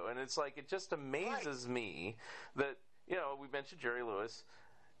video. And it's like, it just amazes me that, we mentioned Jerry Lewis.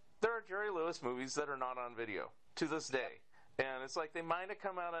 There are Jerry Lewis movies that are not on video to this day. And it's like they might have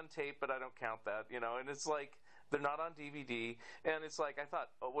come out on tape, but I don't count that, you know. And it's like they're not on DVD. And it's like I thought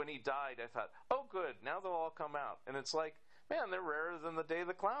when he died, I thought, oh, good, now they'll all come out. And it's like, man, they're rarer than the day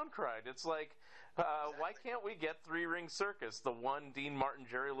the clown cried. It's like, why can't we get Three Ring Circus, the one Dean Martin,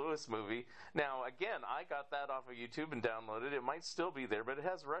 Jerry Lewis movie? Now, again, I got that off of YouTube and downloaded. It might still be there, but it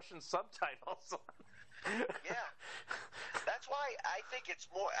has Russian subtitles. Yeah, that's why I think it's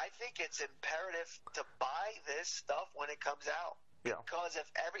imperative to buy this stuff when it comes out. Yeah. Because if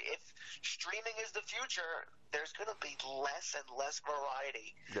streaming is the future, there's going to be less and less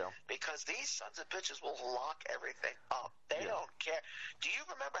variety. Yeah. Because these sons of bitches will lock everything up. They don't care. Do you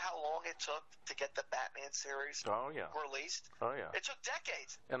remember how long it took to get the Batman series released? Oh, yeah. It took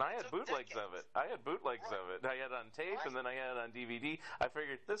decades. And I had bootlegs of it. I had it on tape, and then I had it on DVD. I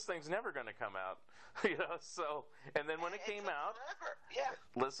figured this thing's never going to come out. You know, so, and then when it came out,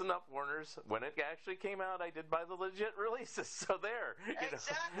 listen up, Warners, when it actually came out, I did buy the legit releases, so there.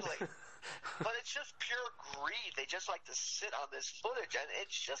 Exactly. But it's just pure greed. They just like to sit on this footage, and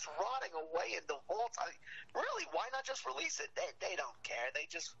it's just rotting away in the vaults. Really, why not just release it? They don't care. They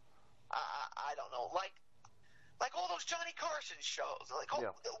just, I don't know, like all those Johnny Carson shows. Like,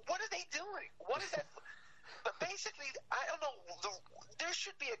 what are they doing? What is that? But basically, I don't know. There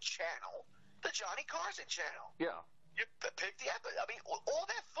should be a channel, the Johnny Carson channel. Yeah. You pick the episode. I mean, all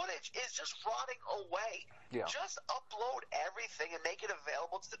that footage is just rotting away. Yeah. Just upload everything and make it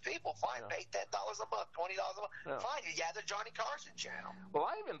available to the people. Fine, pay $10 a month, $20 a month. Yeah. Fine, you have the Johnny Carson channel. Well,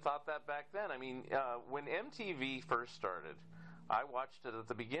 I even thought that back then. I mean, when MTV first started, I watched it at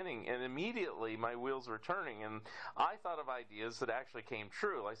the beginning, and immediately my wheels were turning, and I thought of ideas that actually came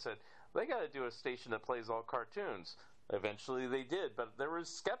true. I said, they got to do a station that plays all cartoons. Eventually they did, but there was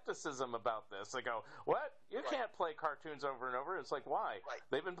skepticism about this. They go, what? You can't play cartoons over and over. It's like, why? Right.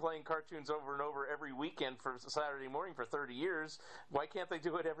 They've been playing cartoons over and over every weekend for Saturday morning for 30 years. Why can't they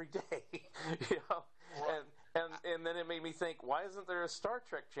do it every day? You know? Right. And then it made me think, why isn't there a Star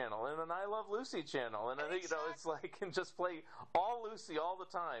Trek channel and an I Love Lucy channel? And Exactly. you know, it's like, and just play all Lucy all the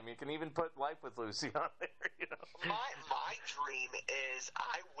time. You can even put Life with Lucy on there, you know. My dream is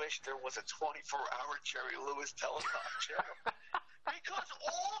I wish there was a 24-hour Jerry Lewis telethon channel. Because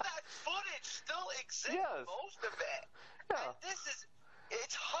all that footage still exists, Yes. most of it. Yeah. And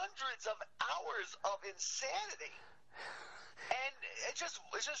it's hundreds of hours of insanity. And it's just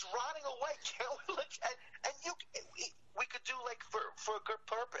rotting away. Can't we look at, and we could do like for a good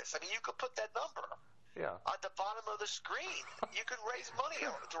purpose. I mean, you could put that number at the bottom of the screen. You could raise money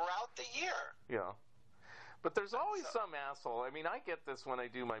throughout the year. Yeah. But there's always some asshole. I mean, I get this when I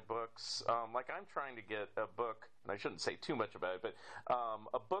do my books. Like I'm trying to get a book, and I shouldn't say too much about it, but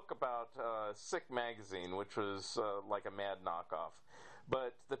a book about Sick Magazine, which was like a Mad knockoff.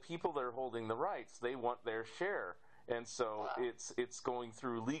 But the people that are holding the rights, they want their share. And so it's going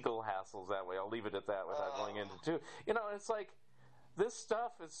through legal hassles that way. I'll leave it at that without going into too. You know, it's like this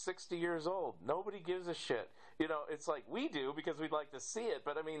stuff is 60 years old. Nobody gives a shit. You know, it's like we do because we'd like to see it.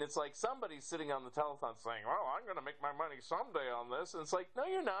 But I mean, it's like somebody's sitting on the telethon saying, "Well, I'm going to make my money someday on this." And it's like, no,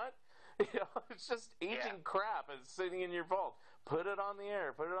 you're not. You know, it's just aging crap. It's sitting in your vault. Put it on the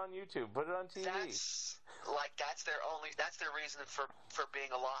air. Put it on YouTube. Put it on TV. That's their reason for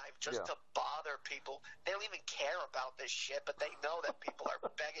being alive, just to bother people. They don't even care about this shit, but they know that people are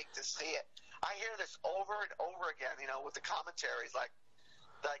begging to see it. I hear this over and over again, you know, with the commentaries, like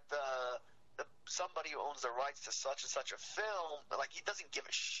the somebody who owns the rights to such and such a film, like he doesn't give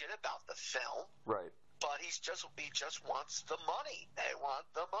a shit about the film, right? But he just wants the money. They want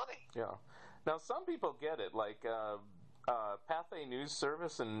the money. Yeah. Now some people get it, like Pathé News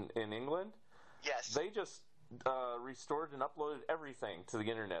Service in England. Yes. They just restored and uploaded everything to the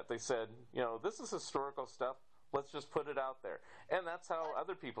internet. They said, you know, this is historical stuff. Let's just put it out there. And that's how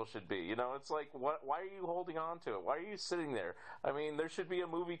other people should be. You know, it's like, why are you holding on to it? Why are you sitting there? I mean, there should be a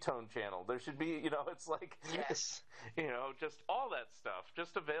movie tone channel. There should be, you know, it's like, you know, just all that stuff,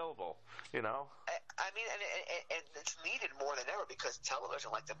 just available, you know? I mean, and it's needed more than ever because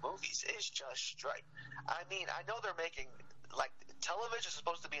television, like the movies, is just straight. I mean, I know they're making, like, television is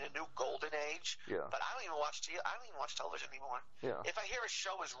supposed to be in a new golden age, but I don't even watch television anymore. Yeah. If I hear a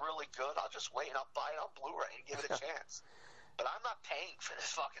show is really good, I'll just wait and I'll buy it on Blu-ray and give it a chance. But I'm not paying for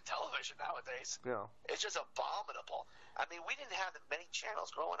this fucking television nowadays. Yeah. It's just abominable. I mean, we didn't have many channels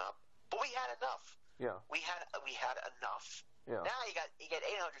growing up, but we had enough. Yeah. We had enough. Yeah. Now you got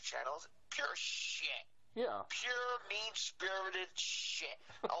 800 channels, pure shit. Yeah. Pure, mean-spirited shit.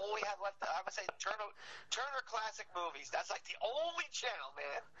 All we have left, I would say, Turner Classic Movies. That's like the only channel,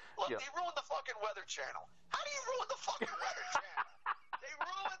 man. Look, they ruined the fucking Weather Channel. How do you ruin the fucking Weather Channel? They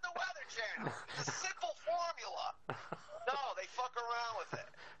ruined the Weather Channel. It's a simple formula. No, they fuck around with it.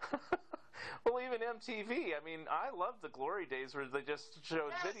 Well, even MTV, I mean, I loved the glory days where they just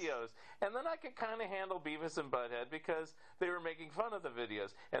showed videos. And then I could kind of handle Beavis and Butthead because they were making fun of the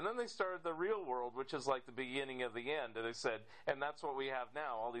videos. And then they started the real world, which is like the beginning of the end. And they said, and that's what we have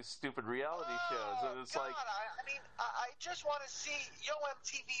now, all these stupid reality shows. And it's God, I just want to see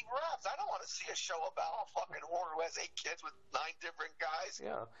MTV Raps. I don't want to see a show about a fucking whore who has 8 kids with 9 different guys.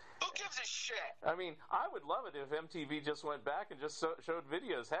 Yeah. Who gives a shit? I mean, I would love it if MTV just went back and just showed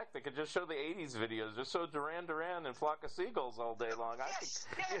videos. Heck, they could just show the 80s videos. Just show Duran Duran and Flock of Seagulls all day long. Yes.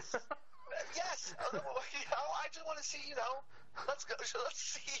 Yes. I just want to see, let's go. Let's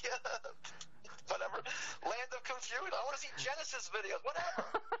see, whatever, Land of Confusion. I want to see Genesis videos, whatever.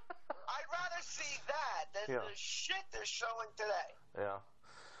 I'd rather see that than the shit they're showing today. Yeah.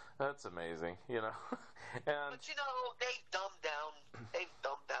 That's amazing, And but they've dumbed down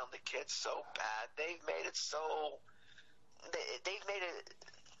the kids so bad. They've made it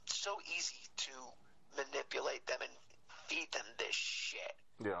so easy to manipulate them and feed them this shit.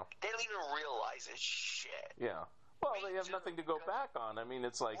 Yeah. They don't even realize it's shit. Yeah. Well, they have nothing to go back on. I mean,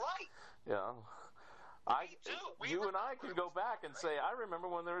 it's like, right. You and I can go back and say, I remember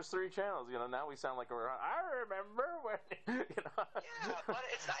when there was 3 channels. Now we sound like I remember when. Yeah, but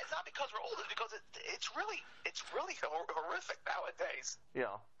it's not because we're older. It's because it's really horrific nowadays.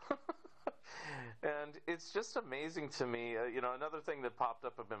 Yeah. And it's just amazing to me. Another thing that popped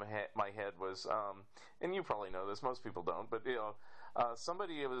up in my head was, and you probably know this, most people don't, but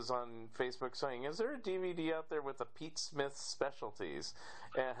somebody was on Facebook saying, "Is there a DVD out there with the Pete Smith specialties?"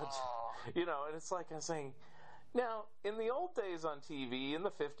 And and it's like I'm saying, now in the old days on TV, in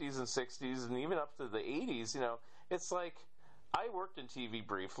the 50s and 60s, and even up to the 80s, it's like. I worked in TV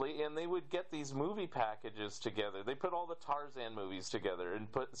briefly, and they would get these movie packages together. They put all the Tarzan movies together and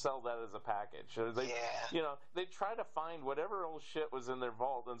sell that as a package. They'd try to find whatever old shit was in their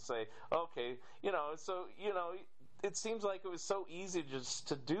vault and say, okay, it seems like it was so easy just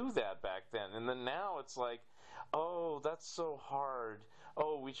to do that back then. And then now it's like, oh, that's so hard.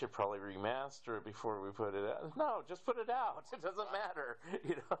 Oh, we should probably remaster it before we put it out. No, just put it out. It doesn't matter.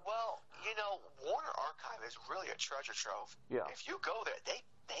 Well, Warner Archive is really a treasure trove. Yeah. If you go there, they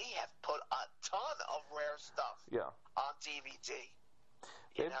have put a ton of rare stuff on DVD.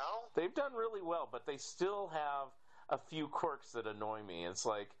 They've done really well, but they still have a few quirks that annoy me. It's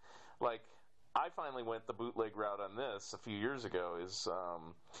like I finally went the bootleg route on this a few years ago.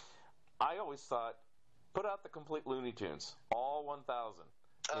 I always thought, put out the complete Looney Tunes, all 1,000,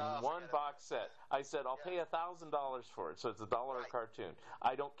 in one box set. I said, I'll pay $1,000 for it, so it's $1 a cartoon.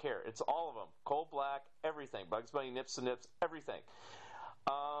 I don't care. It's all of them. Coal Black, everything. Bugs Bunny, Nips and Nips, everything.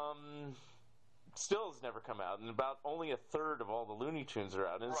 Still has never come out, and about only a third of all the Looney Tunes are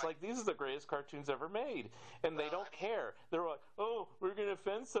out. And it's like, these are the greatest cartoons ever made, and they don't care. They're like, oh, we're going to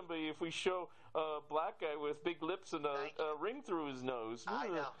offend somebody if we show a black guy with big lips and a ring through his nose. I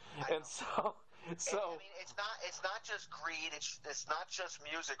know. And so... I mean, it's not just greed. It's not just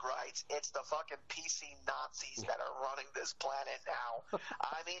music rights. It's the fucking PC Nazis that are running this planet now.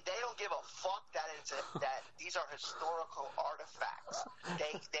 I mean, they don't give a fuck that these are historical artifacts.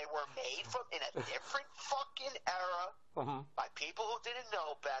 They were made in a different fucking era by people who didn't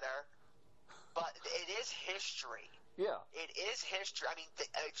know better. But it is history. Yeah. It is history. I mean,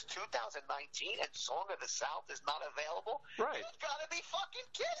 it's 2019 and Song of the South is not available. Right. You've got to be fucking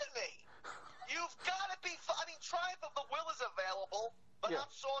kidding me. You've got to be. I mean, Triumph of the Will is available, but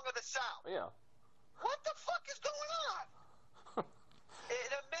not Song of the South. Yeah. What the fuck is going on?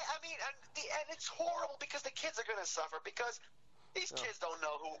 And it's horrible because the kids are going to suffer because these kids don't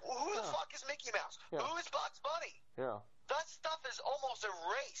know who the fuck is Mickey Mouse, who is Bugs Bunny. Yeah. That stuff is almost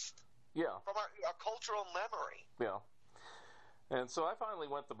erased. Yeah. From our cultural memory. Yeah. And so I finally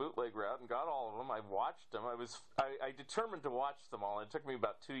went the bootleg route and got all of them. I watched them. I determined to watch them all. It took me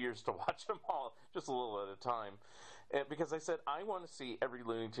about 2 years to watch them all, just a little at a time, because I said I want to see every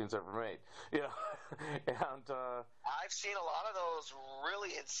Looney Tunes ever made. And I've seen a lot of those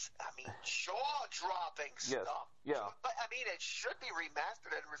really, jaw-dropping stuff. Yeah. But I mean, it should be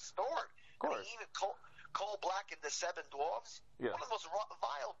remastered and restored. Of course. I mean, even Coal Black and the Seven Dwarfs. Yeah. One of the most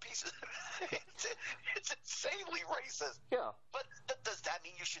vile pieces. It's insanely racist. Yeah. But does that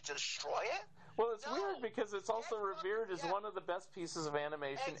mean you should destroy it? Well, it's weird because it's also revered as one of the best pieces of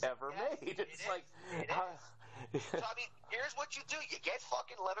animation ever made. It's like... So, I mean, here's what you do. You get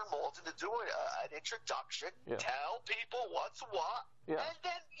fucking Leonard Maltin to do an introduction, tell people what's what, and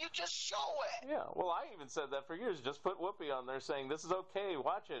then you just show it. Yeah, well, I even said that for years. Just put Whoopi on there saying, this is okay,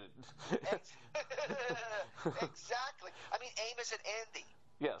 watch it. Exactly. I mean, Amos and Andy.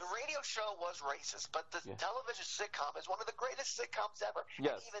 Yes. The radio show was racist, but the television sitcom is one of the greatest sitcoms ever.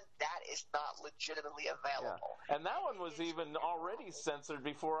 Yes. And even that is not legitimately available. Yeah. And that one was even already censored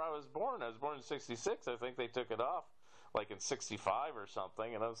before I was born. I was born in 66. I think they took it off like in 65 or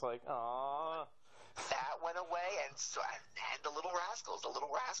something. And I was like, aww. That went away, and the Little Rascals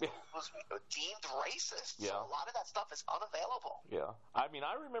was deemed racist. Yeah. So a lot of that stuff is unavailable. Yeah. I mean,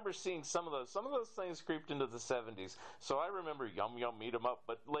 I remember seeing some of those things creeped into the 70s. So I remember Yum Yum Meet 'em Up,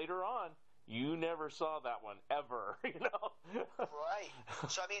 but later on, you never saw that one ever, you know. Right.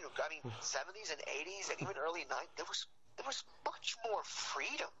 So I mean 70s and 80s and even early 90s, there was much more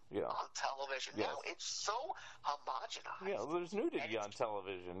freedom on television. Yes. Now it's so homogenized. Yeah, there's nudity on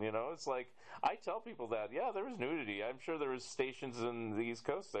television, you know. It's like, I tell people that, there was nudity. I'm sure there was stations in the East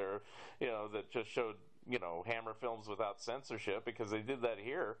Coast there, you know, that just showed, you know, Hammer films without censorship because they did that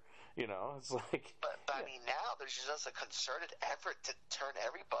here, you know. It's like... But I mean, now there's just a concerted effort to turn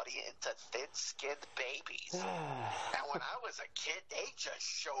everybody into thin-skinned babies. And when I was a kid, they just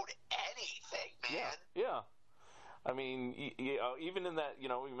showed anything, man. Yeah. I mean, even in that, you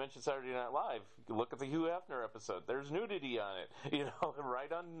know, we mentioned Saturday Night Live. Look at the Hugh Hefner episode. There's nudity on it, you know,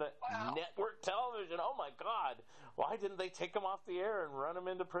 right on network television. Oh, my God. Why didn't they take him off the air and run him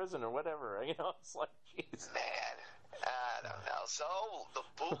into prison or whatever? You know, it's like, jeez. Man, I don't know. So the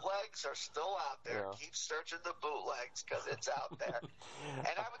bootlegs are still out there. Yeah. Keep searching the bootlegs because it's out there. And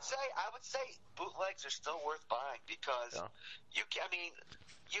I would say bootlegs are still worth buying because you can't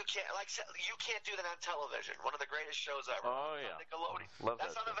do that on television. One of the greatest shows ever. Oh, yeah. Nickelodeon. Love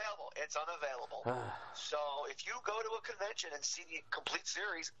That's that unavailable. It's unavailable. So if you go to a convention and see the complete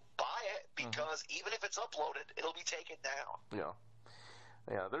series, buy it because even if it's uploaded, it'll be taken down. Yeah.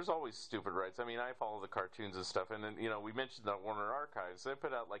 Yeah, there's always stupid rights. I mean, I follow the cartoons and stuff, and then, you know, we mentioned the Warner Archives. They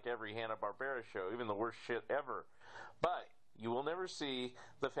put out like every Hanna-Barbera show, even the worst shit ever. But you will never see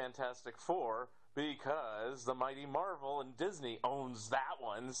the Fantastic Four because the Mighty Marvel and Disney owns that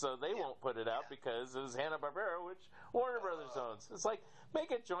one, so they won't put it out because it was Hanna-Barbera, which Warner Brothers owns. It's like, make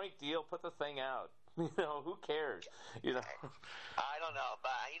a joint deal, put the thing out. You know, who cares? You know, I don't know,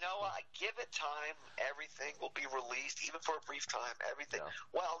 but you know what? Give it time. Everything will be released, even for a brief time. Everything. Yeah.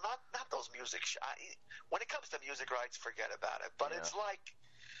 Well, not those music. When it comes to music rights, forget about it. But it's like,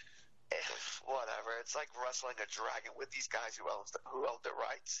 whatever. It's like wrestling a dragon with these guys who own the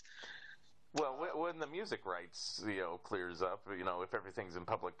rights. well, when the music rights, you know, clears up, you know, if everything's in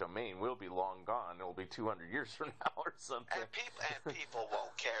public domain, we'll be long gone. It'll be 200 years from now or something. And people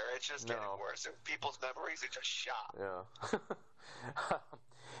won't care. It's just getting worse. And people's memories are just shot. Yeah.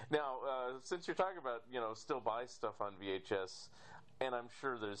 Now, since you're talking about, you know, still buy stuff on VHS, and I'm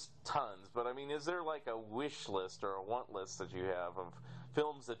sure there's tons, but I mean, is there like a wish list or a want list that you have of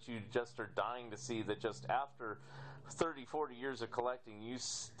films that you just are dying to see that just after 30, 40 years of collecting, you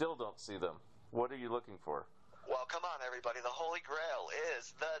still don't see them? What are you looking for? Well, come on, everybody. The Holy Grail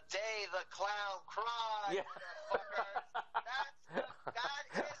is The Day the Clown Cried, motherfuckers. That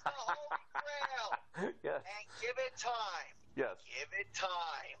is the Holy Grail. Yes. And give it time. Yes. Give it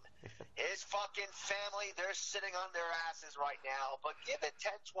time. His fucking family, they're sitting on their asses right now, but give it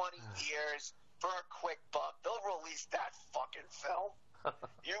 10, 20 years for a quick buck. They'll release that fucking film.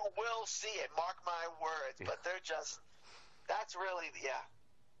 You will see it, mark my words, but they're just, that's really,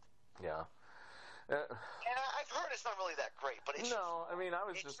 Yeah. And I've heard it's not really that great, but it's I mean, I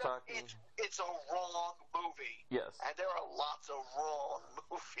was just talking. It's a wrong movie. Yes. And there are lots of wrong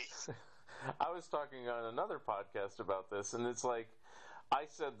movies. I was talking on another podcast about this, and it's like, I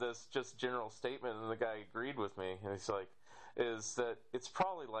said this just general statement, and the guy agreed with me, and he's like, is that it's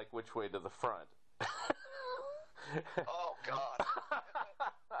probably like Which Way to the Front. Oh, God.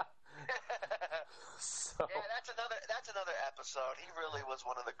 So, yeah, that's another episode. He really was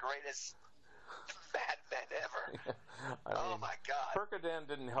one of the greatest madmen ever. I mean, my God. Percodan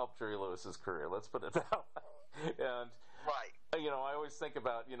didn't help Jerry Lewis's career, let's put it that way. And, right. you know, I always think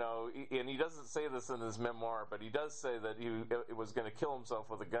about, you know, and he doesn't say this in his memoir, but he does say that he was going to kill himself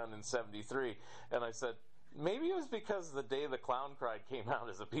with a gun in 1973. And I said, maybe it was because The Day the Clown Cried came out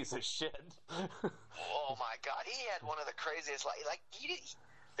as a piece of shit. Oh, my God. He had one of the craziest,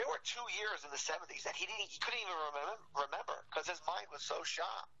 there were 2 years in the 70s that he couldn't even remember because his mind was so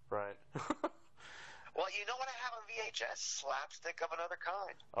shot. Right. Well, you know what I have on VHS? Slapstick of Another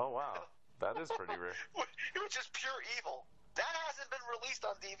Kind. Oh, wow. That is pretty rare. It was just pure evil. That hasn't been released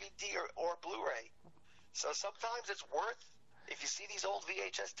on DVD or Blu-ray. So sometimes it's worth, if you see these old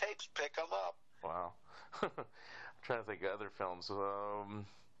VHS tapes, pick them up. Wow. I'm trying to think of other films.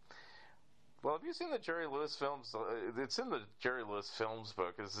 Well, have you seen the Jerry Lewis films? It's in the Jerry Lewis films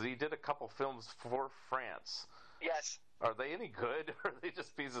book. He did a couple films for France. Yes. Are they any good, or are they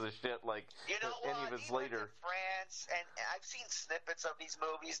just pieces of shit like any of his later? France, and I've seen snippets of these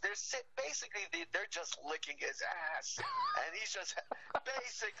movies. Basically they're just licking his ass, and he's just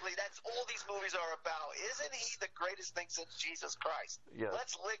basically that's all these movies are about. Isn't he the greatest thing since Jesus Christ? Yes.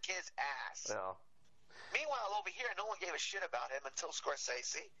 Let's lick his ass. Yeah. Meanwhile, over here, no one gave a shit about him until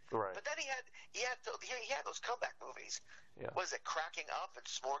Scorsese. Right. But then he had those comeback movies. Yeah. Was it Cracking Up and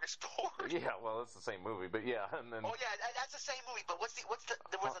Smorgasbord? Yeah, well, it's the same movie, but yeah, and then. Oh yeah, that's the same movie. But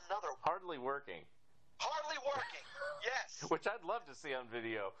there was another one. Hardly Working. Hardly Working. Yes. Which I'd love to see on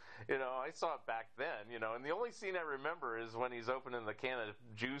video. I saw it back then, and the only scene I remember is when he's opening the can of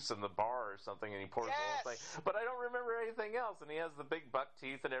juice in the bar or something and he pours the whole thing. But I don't remember anything else, and he has the big buck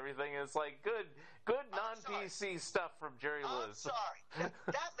teeth and everything. And it's like good non-PC stuff from Jerry Lewis. I'm sorry.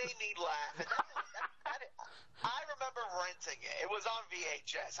 That made me laugh. I remember renting it. It was on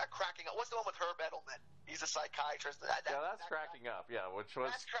VHS. Cracking Up. What's the one with Herb Edelman? He's a psychiatrist. That's Cracking Up, yeah, which was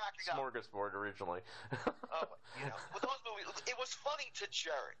Smorgasbord originally. With those movies, it was funny to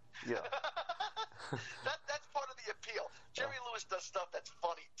Jerry. Yeah. That's part of the appeal. Jerry Lewis does stuff that's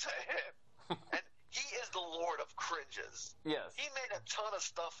funny to him. And he is the lord of cringes. Yes. He made a ton of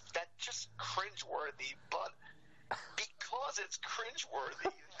stuff that's just cringeworthy, but because it's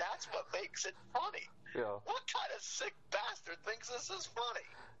cringeworthy, that's what makes it funny. Yeah. What kind of sick bastard thinks this is funny?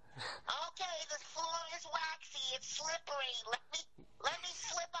 Okay, the floor is waxy. It's slippery. Let me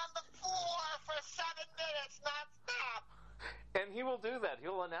slip on the floor for 7 minutes nonstop. And he will do that.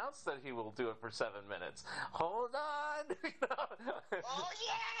 He'll announce that he will do it for 7 minutes. Hold on. Oh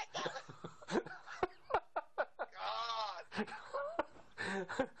yeah.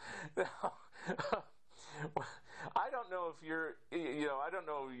 God. I don't know if I don't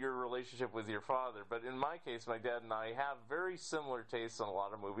know your relationship with your father, but in my case, my dad and I have very similar tastes on a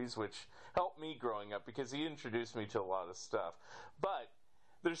lot of movies, which helped me growing up because he introduced me to a lot of stuff. But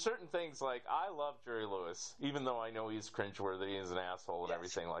there's certain things like I love Jerry Lewis, even though I know he's cringeworthy, he's an asshole and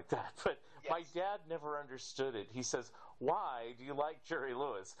everything like that. But my dad never understood it. He says, "Why do you like Jerry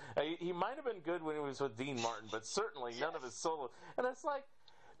Lewis?" He might have been good when he was with Dean Martin, but certainly none of his solo. And it's like,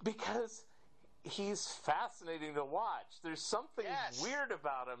 because he's fascinating to watch. There's something weird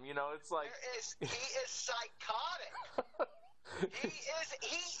about him, it's like he is psychotic. He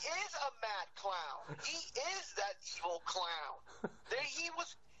is a mad clown. He is that evil clown. He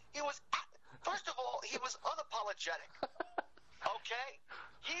was first of all, he was unapologetic. Okay?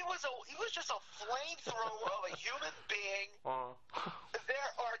 He was just a flamethrower of a human being.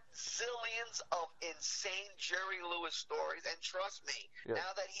 There are zillions of insane Jerry Lewis stories, and trust me,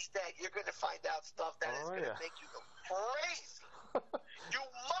 now that he's dead, you're going to find out stuff that is going to make you go crazy. You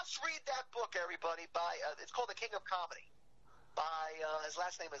must read that book, everybody. It's called The King of Comedy. By his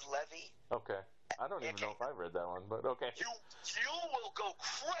last name is Levy. Okay. I don't even know if I've read that one, but okay. You will go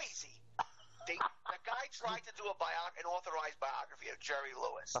crazy. The guy tried to do an authorized biography of Jerry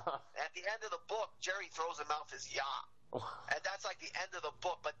Lewis. At the end of the book, Jerry throws him off his yacht. And that's like the end of the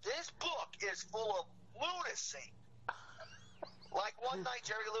book. But this book is full of lunacy. Like one night,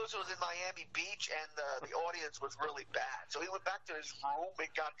 Jerry Lewis was in Miami Beach, and the audience was really bad. So he went back to his room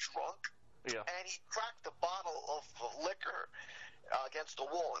and got drunk. Yeah. And he cracked a bottle of liquor against the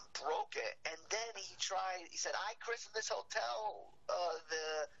wall and broke it. And then he said, I christened this hotel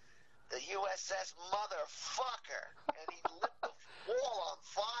the USS Motherfucker. And he lit the wall on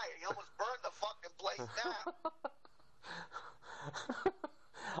fire. He almost burned the fucking place down.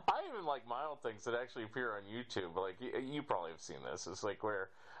 I even like mild things that actually appear on YouTube. Like, you probably have seen this. It's like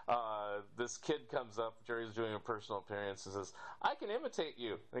where this kid comes up, Jerry's doing a personal appearance, and says, I can imitate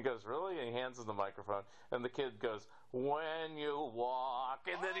you. And he goes, really? And he hands him the microphone. And the kid goes, when you walk.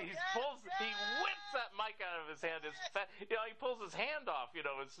 And then he whips that mic out of his hand. He pulls his hand off, he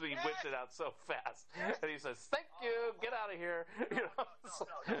whipped it out so fast. And he says, thank you, get out of here.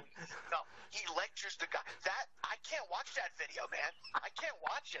 No. He lectures the guy. I can't watch that video, man. I can't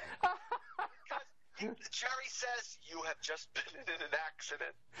watch it. Because Jerry says, you have just been in an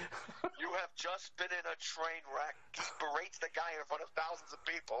accident. You have just been in a train wreck. He berates the guy in front of thousands of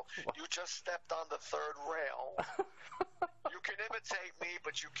people. You just stepped on the third rail. You can imitate me,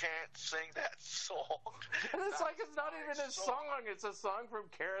 but you can't sing that song. And it's like it's not even a song. It's a song from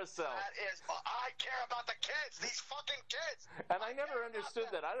Carousel. That is, I care about the kids. These fucking kids. And I never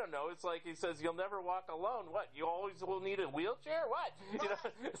understood that. I don't know. It's like he says, you'll never walk alone. What? You always will need a wheelchair? What?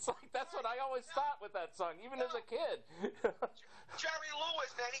 It's like that's what I always thought with that song, even as a kid. Jerry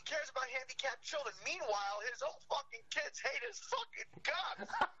Lewis, man, he cares about handicapped children. Meanwhile, his own fucking kids hate his fucking guts.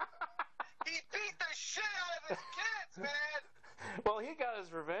 He beat the shit out of his kids, man. Well, he got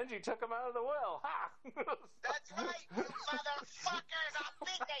his revenge. He took him out of the well. Ha! That's right, you motherfuckers! I'll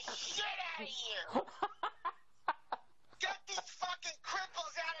beat the shit out of you! Get these fucking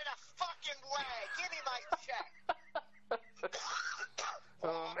cripples out of the fucking way! Give me my check!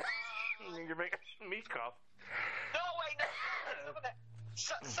 You're making me cough. No, wait, no.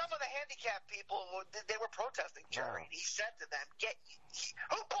 Some of the handicapped people, they were protesting Jerry. He said to them,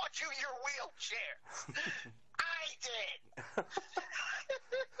 who bought you your wheelchair? I did.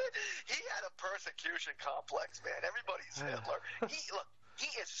 He had a persecution complex, man. Everybody's Hitler.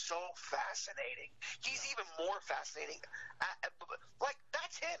 He is so fascinating. He's even more fascinating. Like,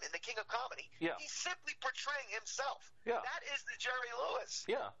 that's him in The King of Comedy. Yeah. He's simply portraying himself. Yeah. That is the Jerry Lewis.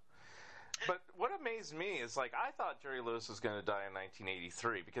 Yeah. But what amazed me is, like, I thought Jerry Lewis was going to die in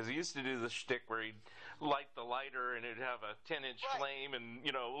 1983 because he used to do the shtick where he'd light the lighter and it'd have a 10-inch flame and,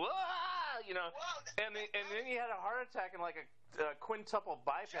 and then he had a heart attack and like a quintuple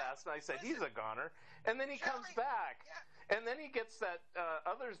bypass, and I said, he's a goner. And then he comes back. Yeah. And then he gets that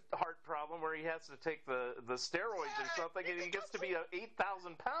other heart problem where he has to take the steroids or something, and he gets to be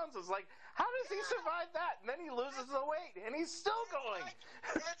 8,000 pounds. It's like, how does he survive that? And then he loses the weight, and he's still going.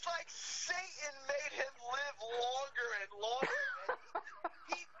 It's like Satan made him live longer and longer.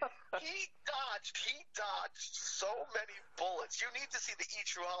 He dodged so many bullets. You need to see the E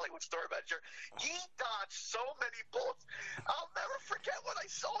True Hollywood story about Jerry. He dodged so many bullets. I'll never forget when I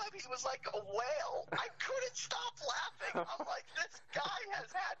saw him. He was like a whale. I couldn't stop laughing. I'm like, this guy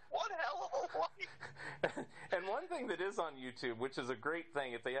has had one hell of a life. And one thing that is on YouTube, which is a great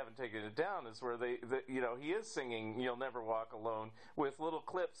thing if they haven't taken it down, is where he is singing "You'll Never Walk Alone" with little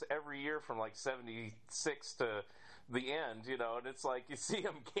clips every year from like '76 to the end, and it's like you see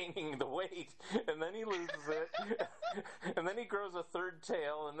him gaining the weight, and then he loses it, and then he grows a third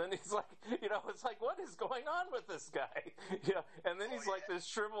tail, and then he's like, it's like, what is going on with this guy? And then he's like this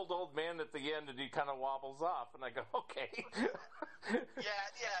shriveled old man at the end, and he kind of wobbles off, and I go, okay.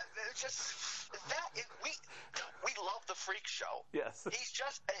 Yeah, it's just we love the freak show. Yes.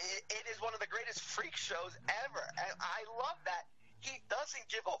 It is one of the greatest freak shows ever, and I love that. He doesn't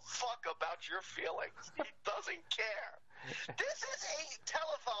give a fuck about your feelings. He doesn't care. This is a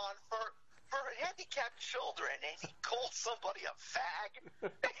telethon for handicapped children, and he called somebody a fag.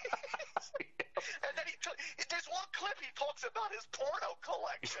 And then there's one clip he talks about his porno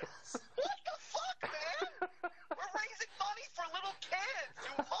collection. What the fuck, man? We're raising money for little kids,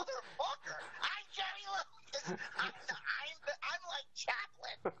 you motherfucker. I'm Jerry Lewis. I'm like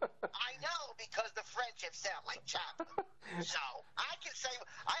Chaplin. I know, because the friendships sound like Chaplin. So I can say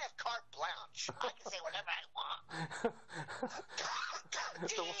I have carte blanche. I can say whatever I want.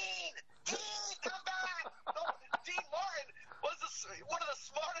 Dean, come back! No, Dean Martin was one of the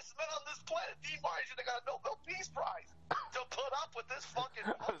smartest men on this planet. Dean Martin should have got a Nobel Peace Prize to put up with this fucking.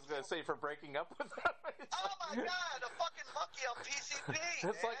 I was going to say for breaking up with them. Oh my God, a fucking monkey on PCP.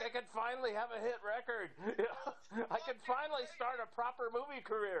 It's like I could finally have a hit record. I could finally start a proper movie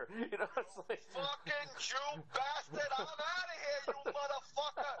career. It's like fucking Jew bastard. I'm out of here, you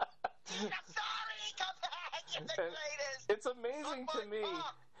motherfucker. I'm sorry, come back. You're the greatest. It's amazing to me.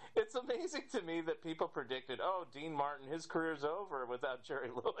 It's amazing to me that people predicted, Dean Martin, his career's over without Jerry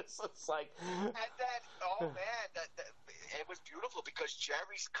Lewis. It's like, and then, it was beautiful because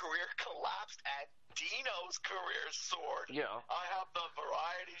Jerry's career collapsed and Dino's career soared. Yeah. I have the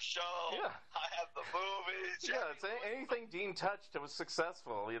variety show. Yeah. I have the movies. Yeah, it's anything Dean touched, it was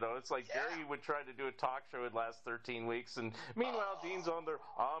successful. It's like Jerry would try to do a talk show, it'd last 13 weeks, and meanwhile Dean's on there,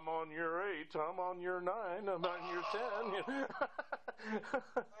 I'm on year 8, I'm on year 9, I'm on year 10.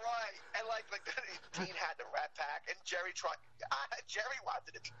 Right, and like Dean had the Rat Pack, and Jerry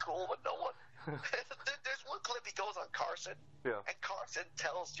wanted to be cool, but no one. There's one clip he goes on Carson, and Carson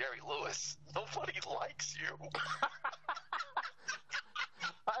tells Jerry Lewis, nobody likes you.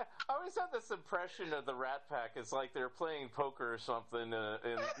 I always had this impression of the Rat Pack as like they're playing poker or something,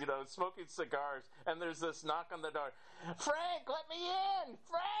 and smoking cigars, and there's this knock on the door. Frank, let me in,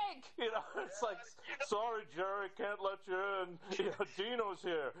 Frank. It's like, sorry, Jerry, can't let you in. Dino's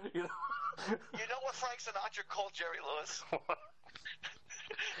here. You know what Frank Sinatra called Jerry Lewis?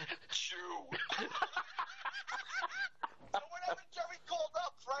 Jew. So whenever Jerry called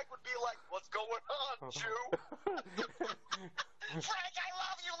up, Frank would be like, what's going on, Jew? Frank, I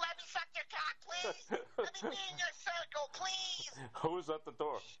love you. Let me suck your cock, please. Let me be in your circle, please. Who's at the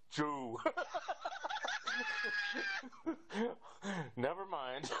door? Jew. Never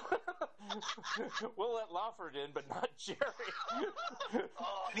mind. We'll let Lawford in, but not Jerry.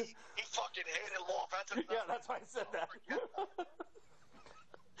 He fucking hated Lawford. That's why I said that.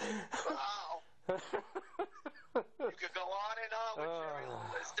 Wow. You could go on and on.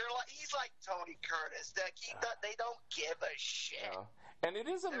 Curtis. They don't give a shit. Yeah. And it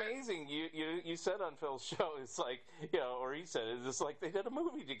is amazing. You said on Phil's show, it's like, or he said, it's just like they did a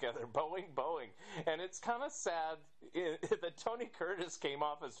movie together, Boeing. And it's kind of sad that Tony Curtis came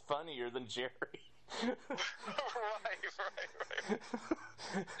off as funnier than Jerry. Right.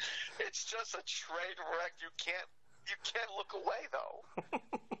 It's just a train wreck. You can't look away, though.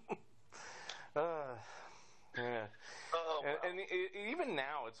 Yeah. Oh, and even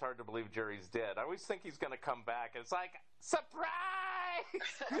now, it's hard to believe Jerry's dead. I always think he's going to come back, and it's like, surprise!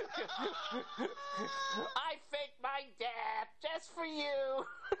 I faked my death just for you.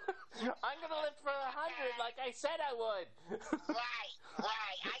 I'm going to live for 100 like I said I would. Right.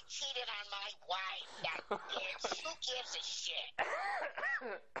 I cheated on my wife. Who gives a shit?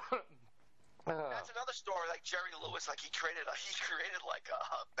 That's another story, like Jerry Lewis, like he created like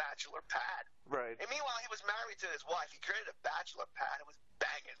a bachelor pad. Right. And meanwhile, he was married to his wife. He created a bachelor pad and was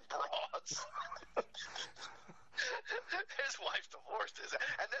banging broads. His wife divorced his,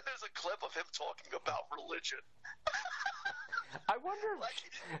 and then there's a clip of him talking about religion. I wonder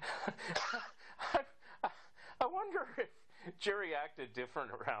if Jerry acted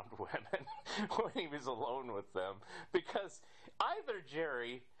different around women when he was alone with them, because either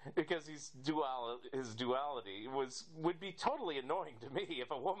Jerry, because his duality would be totally annoying to me if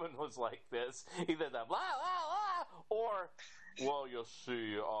a woman was like this, either the blah blah blah, or, well, you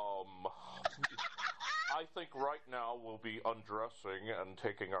see, I think right now we'll be undressing and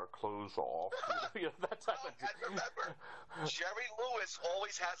taking our clothes off. That type of thing. And remember, Jerry Lewis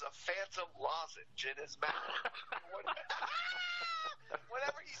always has a phantom lozenge in his mouth.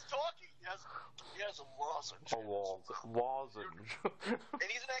 Whenever he's talking, he has a lozenge. A lozenge. And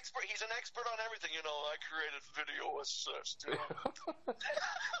he's an expert. He's an expert on everything. I created video assist.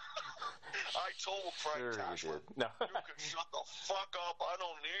 I told Frank Tashlin, No. You can shut the fuck up. I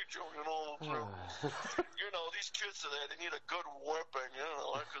don't need you. These kids today, they need a good whipping.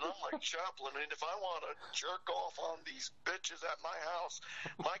 Because I'm like Chaplin, and if I want to jerk off on these bitches at my house,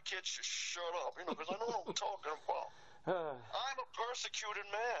 my kids should shut up. Because I know what I'm talking about. I'm a persecuted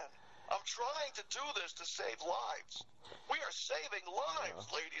man. I'm trying to do this to save lives. We are saving lives,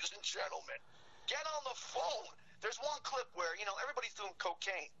 ladies and gentlemen. Get on the phone. There's one clip where, everybody's doing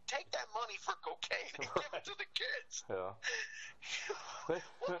cocaine. Take that money for cocaine and give it to the kids. Yeah.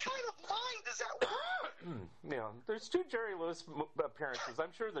 What kind of mind is that? There's 2 Jerry Lewis appearances.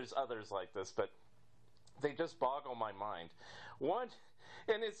 I'm sure there's others like this, but they just boggle my mind. One,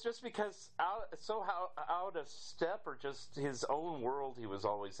 and it's just because out of step, or just his own world he was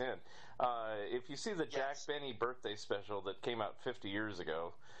always in. If you see the Jack Benny birthday special that came out 50 years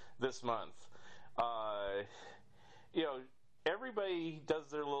ago this month, everybody does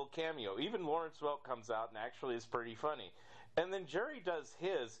their little cameo. Even Lawrence Welk comes out and actually is pretty funny. And then Jerry does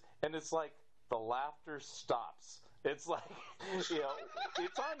his, and it's like the laughter stops. It's like, it's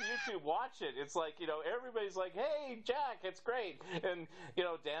on YouTube. Watch it. It's like, everybody's like, hey, Jack, it's great. And,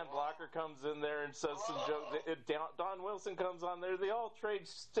 Dan Blocker comes in there and says some jokes. Don Wilson comes on there. They all trade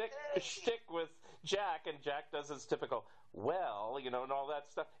shtick with Jack, and Jack does his typical, well, and all that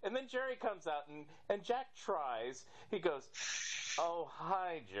stuff. And then Jerry comes out, and Jack tries. He goes, oh,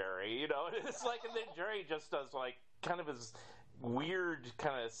 hi, Jerry. And it's like, and then Jerry just does, like, kind of his weird,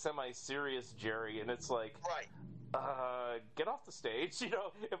 kind of semi-serious Jerry, and it's like, right. Get off the stage.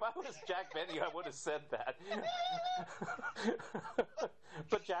 If I was Jack Benny, I would have said that.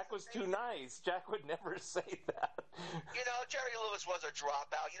 But Jack was too nice. Jack would never say that. Jerry Lewis was a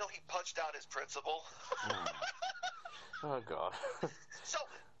dropout. He punched out his principal. Oh, God.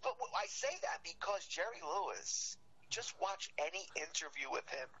 But I say that because Jerry Lewis, just watch any interview with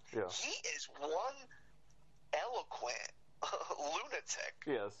him. Yeah. He is one eloquent lunatic.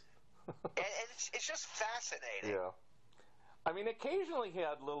 Yes. And it's just fascinating. Yeah. I mean, occasionally he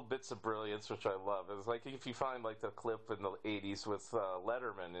had little bits of brilliance, which I love. It's like if you find like the clip in the 80s with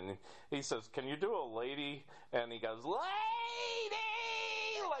Letterman, and he says, can you do a lady? And he goes, lady!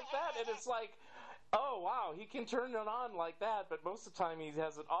 Like that. And it's like, oh, wow, he can turn it on like that, but most of the time he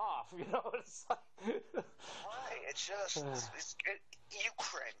has it off. It's like... Right. It's just... you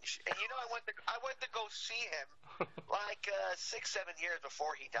cringe. And I went to go see him like 6-7 years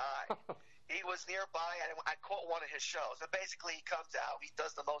before he died. He was nearby, and I caught one of his shows. And basically, he comes out, he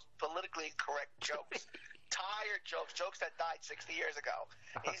does the most politically incorrect jokes, tired jokes that died 60 years ago.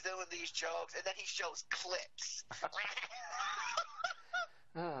 He's doing these jokes, and then he shows clips.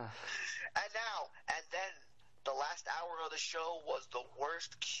 And then the last hour of the show was the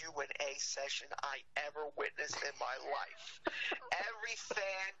worst Q&A session I ever witnessed in my life. Every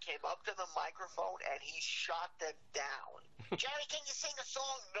fan came up to the microphone and he shot them down. Jerry, can you sing a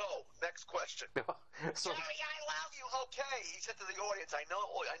song? No. Next question. So, Jerry, I love you. Okay, he said to the audience, I know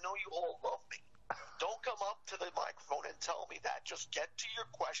you all love me. Don't come up to the microphone and tell me that. Just get to your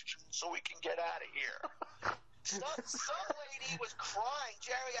question so we can get out of here. Some lady was crying,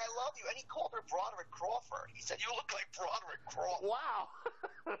 Jerry, I love you. And he called her Broderick Crawford. He said, you look like Broderick Crawford. wow.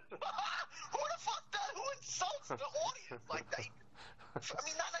 Who the fuck does? Who insults the audience like that? I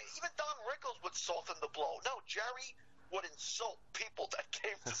mean, not even Don Rickles would soften the blow. No, Jerry would insult people that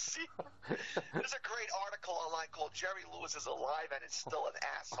came to see him. There's a great article online called Jerry Lewis is Alive and is Still an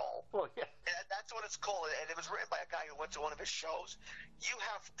Asshole. Well, yeah. And that's what it's called. And it was written by a guy who went to one of his shows. You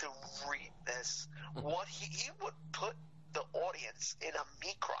have to read this. What he would put the audience in a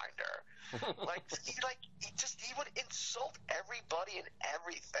meat grinder. He would insult everybody and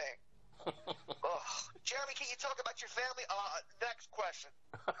everything. Ugh. Jeremy, can you talk about your family? Next question.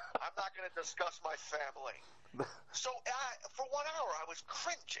 I'm not going to discuss my family. So for 1 hour, I was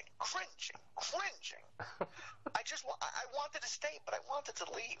cringing. I wanted to stay, but I wanted to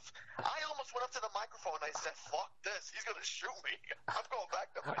leave. I almost went up to the microphone and I said, fuck this. He's going to shoot me. I'm going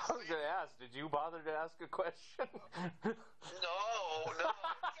back to my I was going to ask, did you bother to ask a question? No.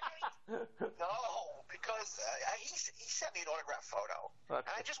 No, because he sent me an autograph photo. Okay.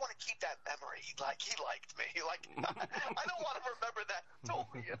 And I just want to keep that memory. Like, he liked me. I don't want to remember that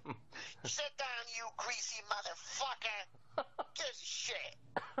totally. Sit down, you greasy motherfucker. Gives a shit.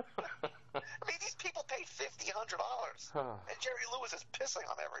 I mean, these people paid $50, $100. And Jerry Lewis is pissing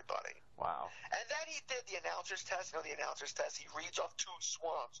on everybody. Wow. And then he did the announcer's test. You know, the announcer's test, he reads off 2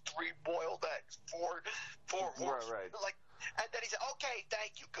 swans, 3 boiled eggs, 4 horses. Right. And then he said, okay,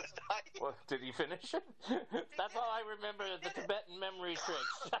 thank you, good night. Well, did he finish it? That's all I remember, the Tibetan memory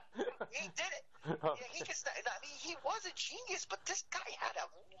tricks. He did it. Oh. Yeah, he was a genius, but this guy had a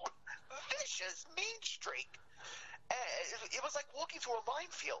vicious, mean streak. It was like walking through a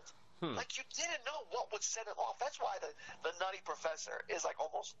minefield. Like, you didn't know what would set him off. That's why the Nutty Professor is like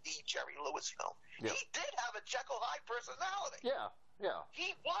almost the Jerry Lewis film. Yep. He did have a Jekyll Hyde personality. Yeah.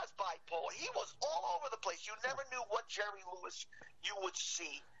 He was bipolar. He was all over the place. You never knew what Jerry Lewis you would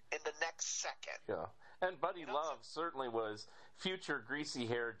see in the next second. Yeah. And Buddy Love certainly was future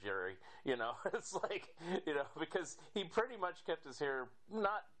greasy-haired Jerry. You know, it's like, because he pretty much kept his hair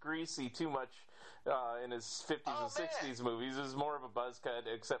not greasy too much in his 50s and 60s movies. It was more of a buzz cut,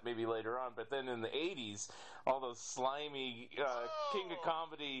 except maybe later on. But then in the 80s, all those slimy King of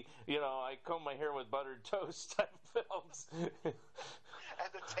Comedy, I comb my hair with buttered toast type films. And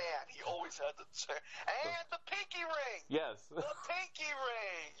the tan. He always had the tan. And the pinky ring. Yes. The pinky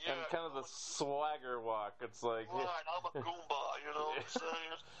ring. Yeah. And kind of the swagger walk. It's like... Right, I'm a Goomba, you know what I'm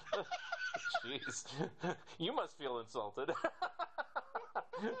saying? Jeez. You must feel insulted.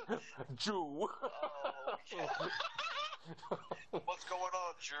 Jew. Oh, yeah. What's going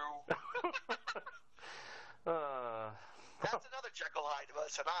on, Jew? That's another Jekyll Hyde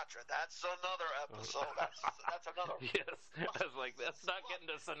Sinatra. That's another episode. That's another. Yes. I was like, that's not getting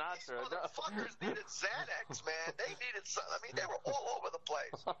to Sinatra. These motherfuckers needed Xanax, man. They needed some. I mean, they were all over the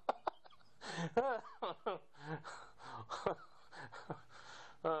place.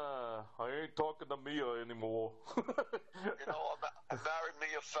 I ain't talking to Mia anymore. I married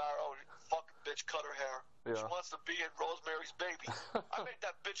Mia Farrow. Fucking bitch cut her hair. Yeah. She wants to be in Rosemary's Baby. I made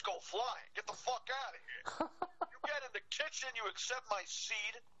that bitch go flying. Get the fuck out of here. You get in the kitchen, you accept my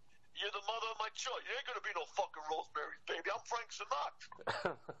seed. You're the mother of my child. You ain't gonna be no fucking Rosemary's Baby. I'm Frank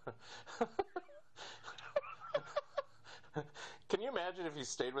Sinatra. Can you imagine if you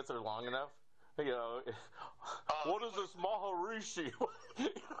stayed with her long enough? What is this Maharishi?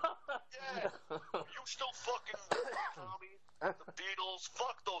 Yeah. You still fucking commies. The Beatles.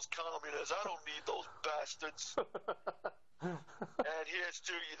 Fuck those communists. I don't need those bastards. And here's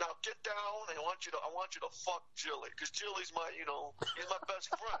to you. Now get down. And I want you to fuck Jilly, because Jilly's my, he's my best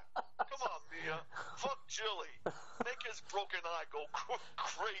friend. Come on, Mia. Fuck Jilly. Make his broken eye go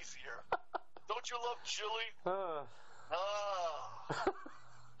crazier. Don't you love Jilly?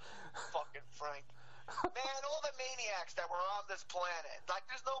 Fucking Frank. Man, all the maniacs that were on this planet, like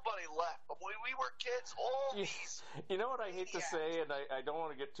there's nobody left. But when we were kids, all these. You know what I hate to say, and I don't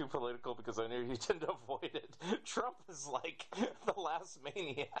want to get too political because I know you tend to avoid it. Trump is like the last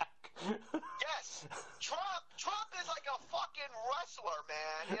maniac. Yes, Trump is like a fucking wrestler,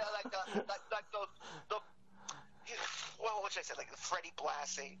 man. Yeah, like the well, what should I say? Like the Freddie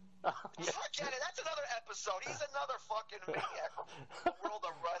Blassie. Forget it. That's another episode. He's another fucking maniac from the world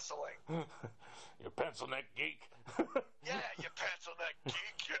of wrestling. You pencil neck geek. Yeah, you pencil neck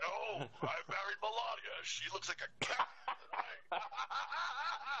geek. I married Melania. She looks like a cat.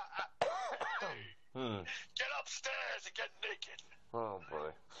 Get upstairs and get naked. Oh,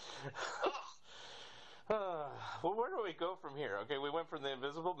 boy. Oh. Well, where do we go from here? Okay, we went from The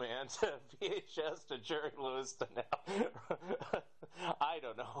Invisible Man to VHS to Jerry Lewis to now. I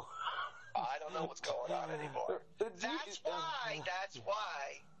don't know. I don't know what's going on anymore. That's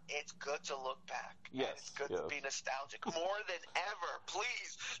why it's good to look back. Yes. And it's good to be nostalgic. More than ever.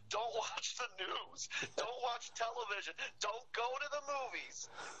 Please, don't watch the news. Don't watch television. Don't go to the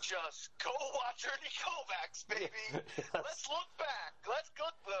movies. Just go watch Ernie Kovacs, baby. Yes. Let's look back. Let's go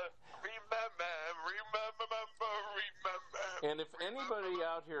remember. And if anybody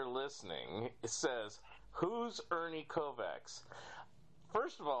out here listening says, who's Ernie Kovacs?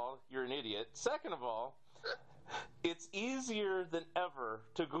 First of all, you're an idiot. Second of all, it's easier than ever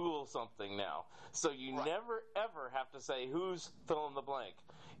to Google something now. So you never, ever have to say, who's fill in the blank.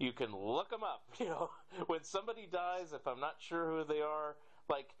 You can look them up. You know, when somebody dies, if I'm not sure who they are,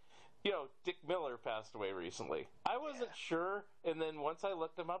 like, you know, Dick Miller passed away recently. I wasn't sure, and then once I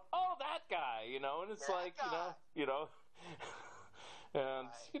looked him up, oh, that guy, you know, and it's That like, guy. you know. And,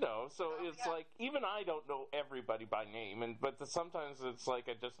 you know, so it's like, even I don't know everybody by name, but sometimes it's like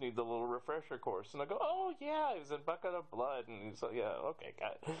I just need the little refresher course, and I go, oh, yeah, he was in Bucket of Blood, and he's like, yeah, okay,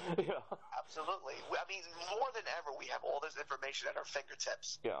 got it. Yeah. Absolutely. I mean, more than ever, we have all this information at our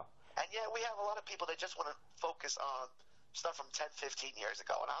fingertips. Yeah. And yet we have a lot of people that just want to focus on stuff from 10, 15 years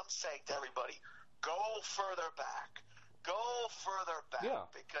ago. And I'm saying to everybody, go further back. Go further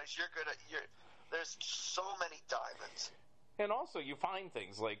back because there's so many diamonds. And also, you find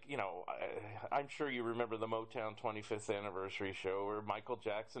things like, you know, I'm sure you remember the Motown 25th anniversary show where Michael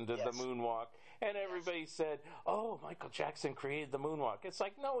Jackson did the moonwalk, and everybody said, oh, Michael Jackson created the moonwalk. It's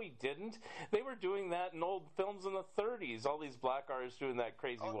like, no, he didn't. They were doing that in old films in the 30s, all these black artists doing that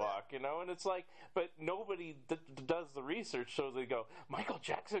crazy walk, you know, and it's like, but nobody does the research, so they go, Michael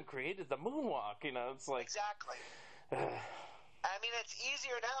Jackson created the moonwalk, you know, it's like... Exactly. I mean, it's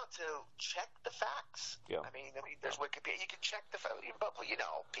easier now to check the facts. Yeah. I mean, there's Wikipedia. You can check the facts, but you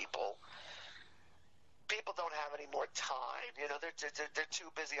know, people don't have any more time. You know, they're too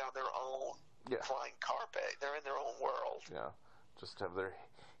busy on their own flying carpet. They're in their own world. Yeah, just have their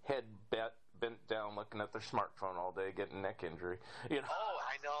head bent down, looking at their smartphone all day, getting neck injury. You know. Oh,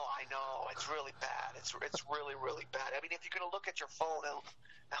 I know. It's really bad. It's really, really bad. I mean, if you're gonna look at your phone,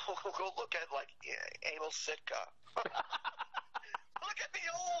 go look at like Emil Sitka. Look at the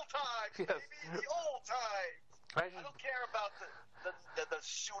old times, baby. The old times. I don't care about the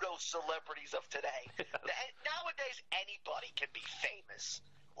pseudo celebrities of today. Nowadays, anybody can be famous.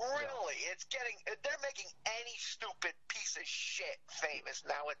 Really, they're making any stupid piece of shit famous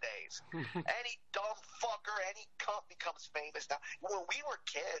nowadays. Any dumb fucker, any cunt becomes famous now. When we were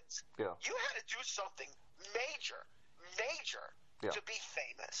kids, you had to do something major to be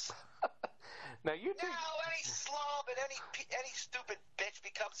famous. Now any slob and any stupid bitch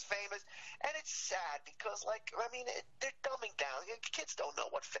becomes famous, and it's sad because, like, I mean, they're dumbing down. Kids don't know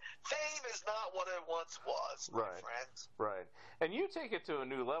what fame is. Not what it once was, my friends. Right. And you take it to a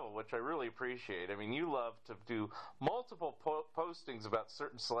new level, which I really appreciate. I mean, you love to do multiple postings about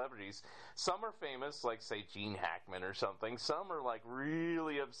certain celebrities. Some are famous, like, say, Gene Hackman or something. Some are, like,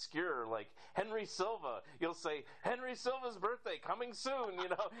 really obscure, like Henry Silva. You'll say, Henry Silva's birthday coming soon, you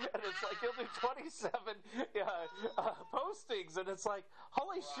know, and it's like you'll do 27 postings, and it's like,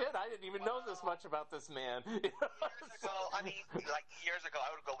 holy shit, I didn't even know this much about this man. Years ago, I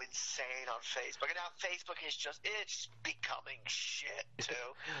would go insane on Facebook, and now Facebook is it's becoming shit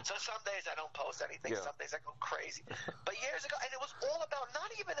too. So some days I don't post anything, some days I go crazy. But years ago, and it was all about,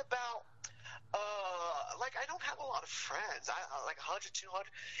 not even about, like, I don't have a lot of friends. I like 100, 200.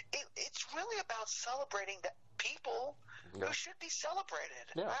 It's really about celebrating the people who should be celebrated.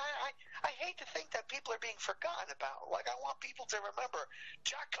 Yeah. I hate to think that people are being forgotten about. Like, I want people to remember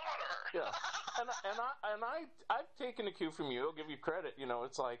Jack Carter. Yeah. And I've taken a cue from you. I'll give you credit. You know,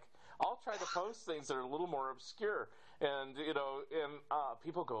 it's like, I'll try to post things that are a little more obscure. And, you know,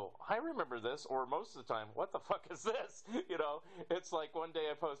 people go, I remember this, or most of the time, what the fuck is this? You know, it's like one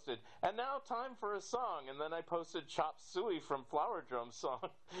day I posted, and now time for a song, and then I posted Chop Suey from Flower Drum's song.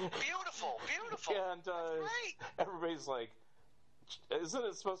 Beautiful. And everybody's like, isn't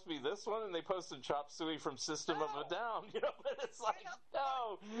it supposed to be this one? And they posted Chop Suey from System of a Down. You know, but it's like,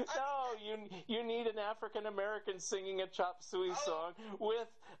 no, you need an African American singing a Chop Suey song with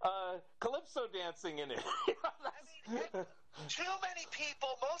calypso dancing in it. Too many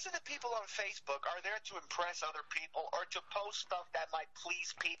people, most of the people on Facebook are there to impress other people or to post stuff that might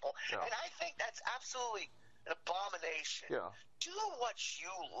please people. Yeah. And I think that's absolutely an abomination. Yeah. Do what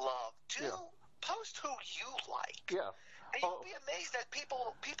you love. Post who you like. Yeah. And you'll be amazed that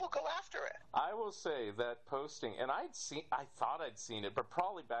people people go after it. I will say that posting, and I thought I'd seen it, but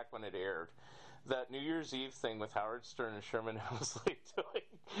probably back when it aired, that New Year's Eve thing with Howard Stern and Sherman Hemsley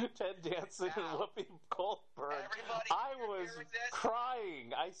doing Ted Danson and Whoopi Goldberg. I was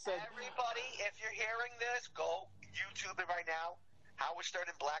crying. I said, everybody, if you're hearing this, go YouTube it right now. Howard Stern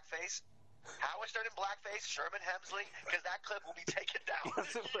in blackface. Howard Stern in blackface, Sherman Hemsley, because that clip will be taken down.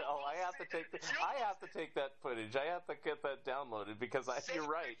 Yes, it will. I have to take that footage. I have to get that downloaded because you're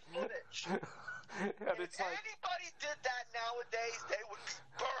right. And if anybody did that nowadays, they would be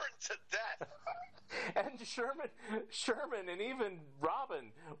burned to death. And Sherman, and even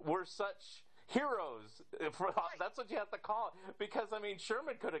Robin were such heroes. That's what you have to call it. Because, I mean,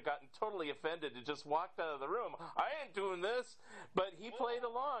 Sherman could have gotten totally offended and just walked out of the room. I ain't doing this. But he played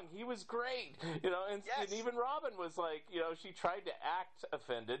along. He was great. And even Robin was like, she tried to act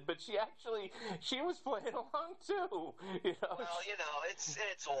offended, but she was playing along too. Well,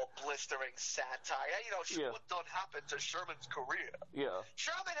 it's all blistering satire. What done happened to Sherman's career? Yeah.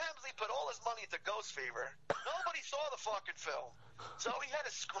 Sherman Hemsley put all his money into Ghost Fever. Nobody saw the fucking film. So he had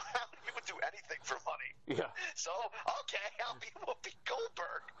to scrounge. He would do anything for money. Yeah. So, okay, I'll be Whoopi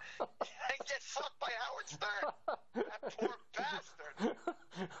Goldberg and get fucked by Howard Stern. That poor bastard.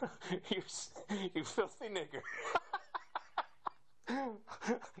 You filthy nigger.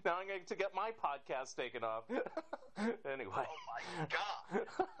 Now I'm going to get my podcast taken off. Anyway. Oh, my God.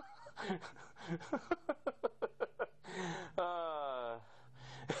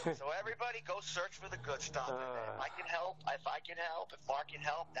 So everybody go search for the good stuff. And if I can help, if Mark can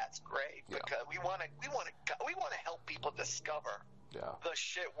help, that's great. Because we want to help people discover the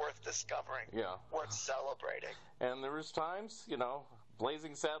shit worth discovering, worth celebrating. And there was times,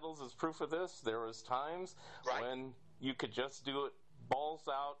 Blazing Saddles is proof of this. There was times when you could just do it balls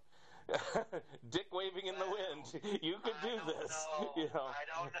out. Dick waving in the wind. You could do this.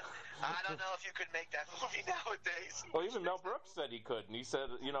 I don't know if you could make that movie nowadays. Well, even Mel Brooks said he could, and he said,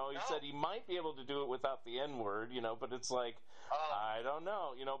 said he might be able to do it without the N-word, but it's like, I don't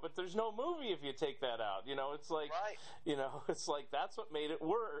know, but there's no movie if you take that out. It's like, it's like that's what made it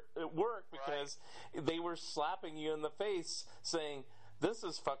work because they were slapping you in the face saying, this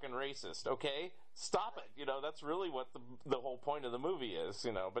is fucking racist, okay? Stop it. That's really what the whole point of the movie is,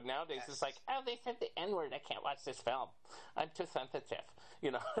 But nowadays it's like, oh, they said the N-word. I can't watch this film. I'm too sensitive.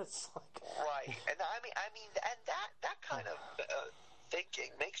 It's like... Right. And I mean, and that kind of thinking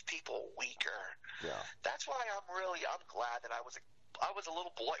makes people weaker. Yeah. That's why I'm glad that I was a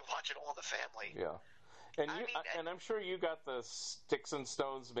little boy watching All in the Family. Yeah. And I'm sure you got the sticks and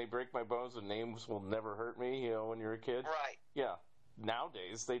stones may break my bones and names will never hurt me, when you're a kid. Right. Yeah.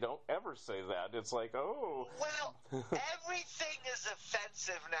 Nowadays, they don't ever say that. It's like, oh. Well, everything is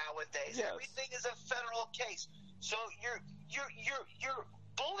offensive nowadays. Yes. Everything is a federal case. So you're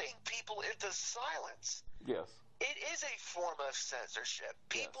bullying people into silence. Yes. It is a form of censorship.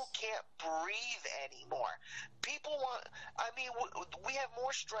 People can't breathe anymore. People we have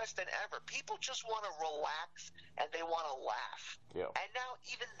more stress than ever. People just want to relax and they want to laugh. Yeah. And now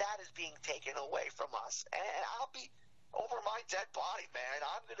even that is being taken away from us. And I'll be over my dead body, man.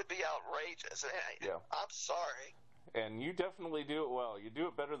 I'm going to be outrageous. I'm sorry. And you definitely do it well. You do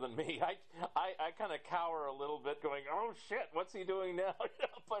it better than me. I kind of cower a little bit going, oh, shit, what's he doing now?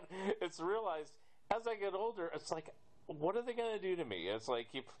 But it's realized as I get older, it's like, what are they going to do to me? It's like,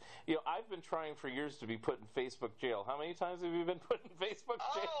 I've been trying for years to be put in Facebook jail. How many times have you been put in Facebook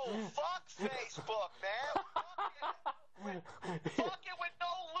jail? Oh, fuck Facebook, man. Fuck it with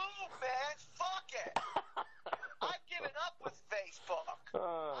no lube, man. Fuck it. I've given up with Facebook.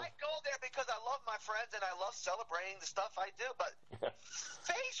 I go there because I love my friends and I love celebrating the stuff I do, but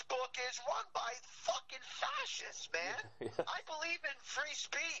Facebook is run by fucking fascists, man. Yes. I believe in free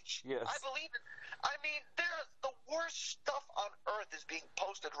speech. Yes. The worst stuff on earth is being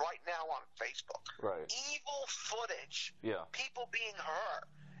posted right now on Facebook. Right. Evil footage. Yeah. People being hurt.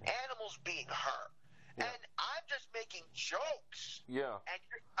 Animals being hurt. Yeah. And I'm just making jokes. Yeah. And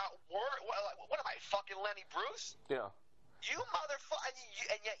you're what am I, fucking Lenny Bruce? Yeah. You motherfucker,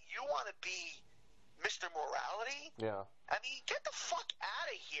 and yet you want to be Mr. Morality? Yeah. I mean, get the fuck out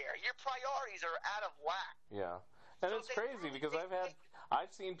of here. Your priorities are out of whack. Yeah. And it's crazy because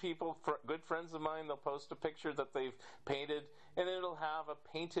I've seen people, good friends of mine, they'll post a picture that they've painted, and it'll have a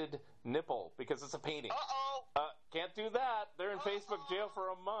painted nipple because it's a painting. Can't do that. They're in Facebook jail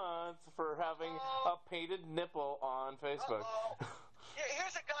for a month for having a painted nipple on Facebook.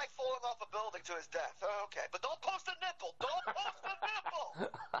 Here's a guy falling off a building to his death. Okay, but don't post a nipple. Don't post a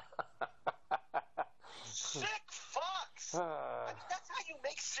nipple. Sick fucks. I mean, that's how you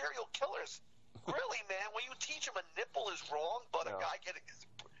make serial killers. Really, man. When you teach them a nipple is wrong, but a guy getting his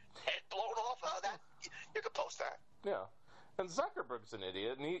head blown off. Oh, that you could post that. Yeah. And Zuckerberg's an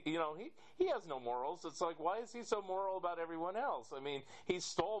idiot, and he has no morals. It's like, why is he so moral about everyone else? I mean, he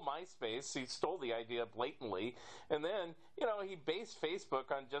stole MySpace, he stole the idea blatantly, and then, he based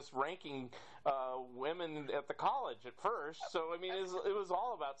Facebook on just ranking women at the college at first. So, I mean, it was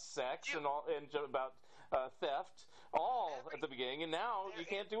all about sex and about theft, at the beginning, and now you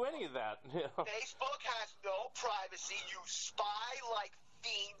can't do any of that. Facebook has no privacy. You spy like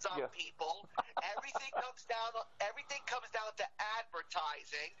fiends on people. Everything comes down to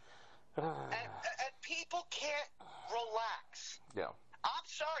advertising, and people can't relax. Yeah. I'm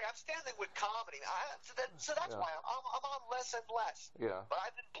sorry, I'm standing with comedy. So that's why I'm on less and less. Yeah. But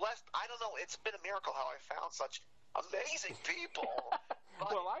I've been blessed. I don't know. It's been a miracle how I found such amazing people.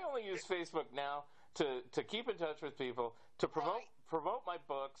 Well, I only use Facebook now to keep in touch with people, to promote my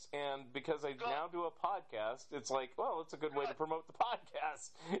books, and because I now do a podcast, it's like, well, it's a good way to promote the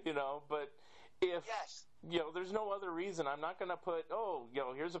podcast, but if, there's no other reason, I'm not going to put,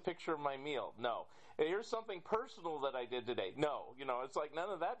 here's a picture of my meal. No. Here's something personal that I did today. No. It's like none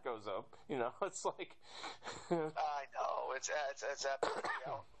of that goes up. It's like... I know. It's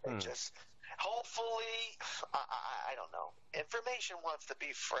absolutely, just... Hopefully, I don't know. Information wants to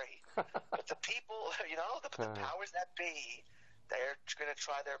be free. But the people, the powers that be, they're going to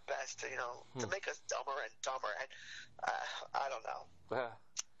try their best to, to make us dumber and dumber. And I don't know.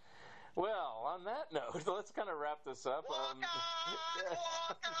 Well, on that note, let's kind of wrap this up. Walk on with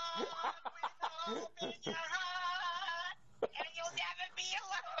hope in your heart, and you'll never be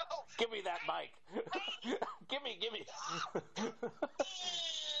alone. Give me that mic. Gimme.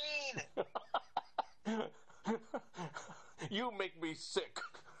 You make me sick.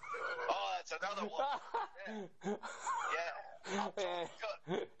 Oh, that's another one. Yeah.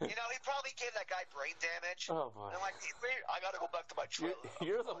 He probably gave that guy brain damage. Oh, boy. And I'm like, I got to go back to my trailer.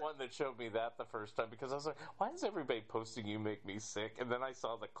 You're the one that showed me that the first time, because I was like, why is everybody posting you make me sick? And then I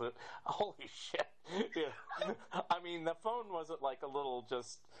saw the clip. Holy shit. I mean, the phone wasn't like a little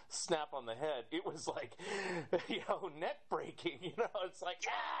just snap on the head. It was like, neck breaking. It's like,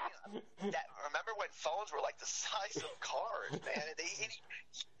 Remember when phones were like the size of cars, man? He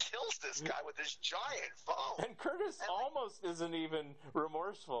kills this guy with this giant phone. And Curtis almost isn't even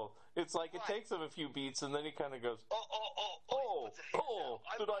remorseful. It's like it takes him a few beats, and then he kind of goes,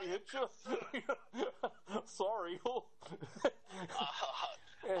 did I hit you? Sorry.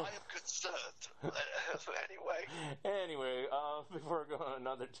 I am concerned. Anyway, before I go on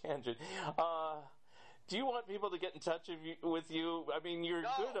another tangent, do you want people to get in touch with you? I mean, you're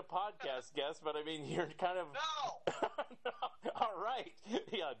good at podcast guests, but I mean, you're kind of... No! No. All right.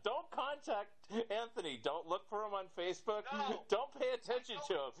 Yeah, don't contact Anthony. Don't look for him on Facebook. No. Don't pay attention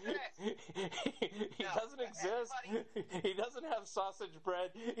to him. He doesn't exist. He doesn't have sausage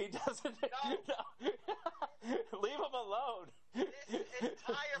bread. He doesn't... No. Leave him alone. This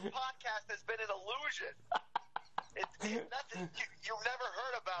entire podcast has been an illusion. It's nothing. You've never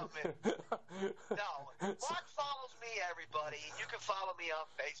heard about me. No. Mark follows me, everybody. You can follow me on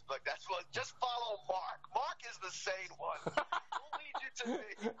Facebook. Just follow Mark. Mark is the sane one. He'll lead you to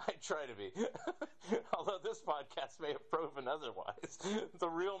me. I try to be. Although this podcast may have proven otherwise. The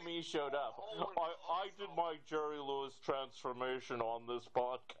real me showed up. I did my Jerry Lewis transformation on this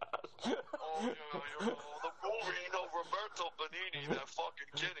podcast. The movie, Roberto Benigni, that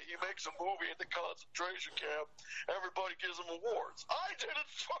fucking kid, he makes a movie in the concentration camp. Everybody gives him awards. I did it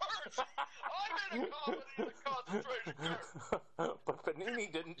first. I did a comedy in the concentration camp. But Benigni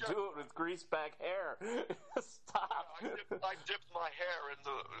didn't do it with greased back hair. Stop. I dipped my hair in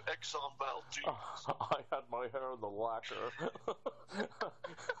the Exxon Valdez. I had my hair in the lacquer.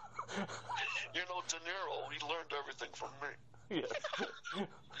 De Niro, he learned everything from me. Yes.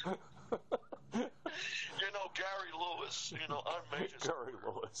 Gary Lewis, I'm major. Gary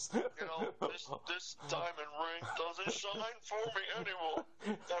Lewis. This diamond ring doesn't shine for me anymore.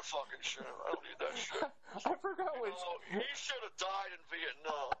 That fucking shit. I don't need that shit. I forgot which... He should have died in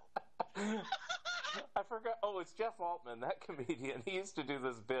Vietnam. I forgot. Oh, it's Jeff Altman, that comedian. He used to do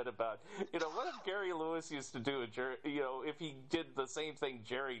this bit about, what if Gary Lewis used to do if he did the same thing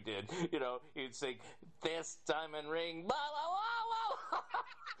Jerry did, he'd sing, this diamond ring, blah, blah, blah, blah.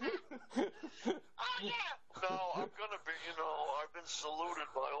 Oh, yeah. No, I'm going to be, I've been saluted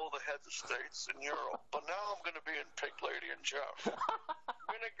by all the heads of states in Europe, but now I'm going to be in Pink Lady and Jeff.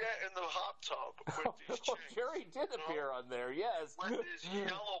 I'm going to get in the hot tub with these chicks. Jerry did appear on there, yes. With these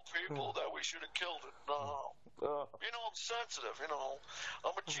yellow people that we should have killed it. No. I'm sensitive,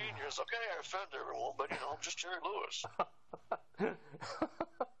 I'm a genius. Okay, I offend everyone, but, I'm just Jerry Lewis.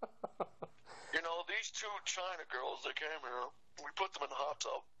 These two China girls that came here, we put them in the hot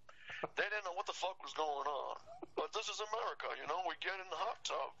tub, They didn't know what the fuck was going on. But this is America, you know. We get in the hot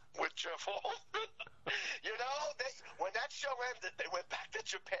tub with Jeff Holman. You know, when that show ended, they went back to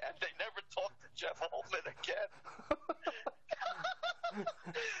Japan. They never talked to Jeff Holman again.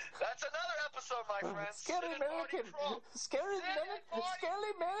 That's another episode, my friends. Scary American. Scary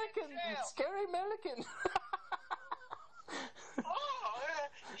American. Scary American. Oh,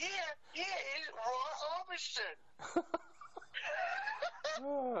 yeah, it's Ross Orbison.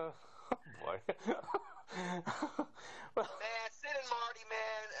 Oh, boy. Well, Man, Sid and Marty,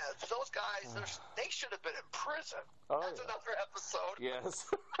 man, those guys, they should have been in prison. Oh, That's another episode. yes.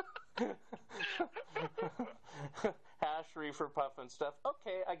 Hash, reefer, puff, and stuff.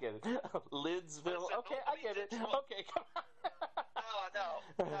 Okay, I get it. Lidsville. Listen, Okay, I get it. drugs. Okay, come on. No.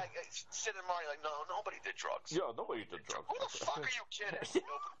 Sid and Marty, like, no, nobody did drugs. Yeah, nobody did drugs. Who the fuck are you kidding?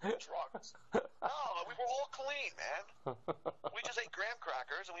 Nobody did drugs. No, we were all clean, man. We just ate graham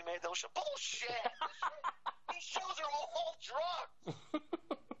crackers and we made those shows. Bullshit! These shows are all drugs.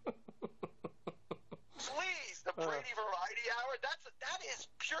 Please, the Brady Variety Hour, that is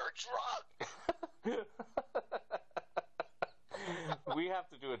pure drug. We have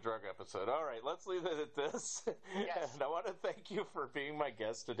to do a drug episode. All right, let's leave it at this. Yes. And I want to thank you for being my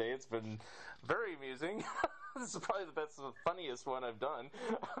guest today. It's been very amusing. This is probably the funniest one I've done.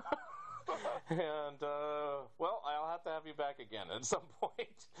 And, well, I'll have to have you back again at some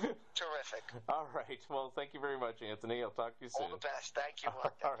point. Terrific. All right. Well, thank you very much, Anthony. I'll talk to you soon. All the best. Thank you.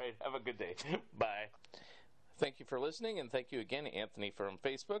 All right. Have a good day. Bye. Thank you for listening, and thank you again, Anthony from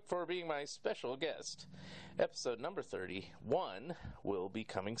Facebook, for being my special guest. Episode number 31 will be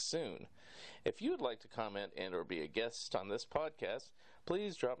coming soon. If you would like to comment and or be a guest on this podcast,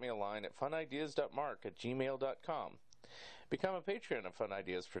 please drop me a line at funideas.mark@gmail.com. Become a patron of Fun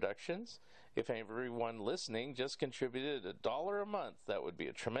Ideas Productions. If everyone listening just contributed $1 a month, that would be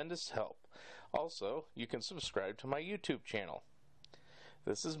a tremendous help. Also, you can subscribe to my YouTube channel.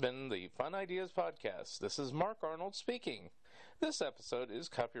 This has been the Fun Ideas Podcast. This is Mark Arnold speaking. This episode is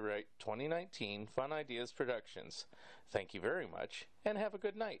copyright 2019 Fun Ideas Productions. Thank you very much, and have a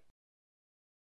good night.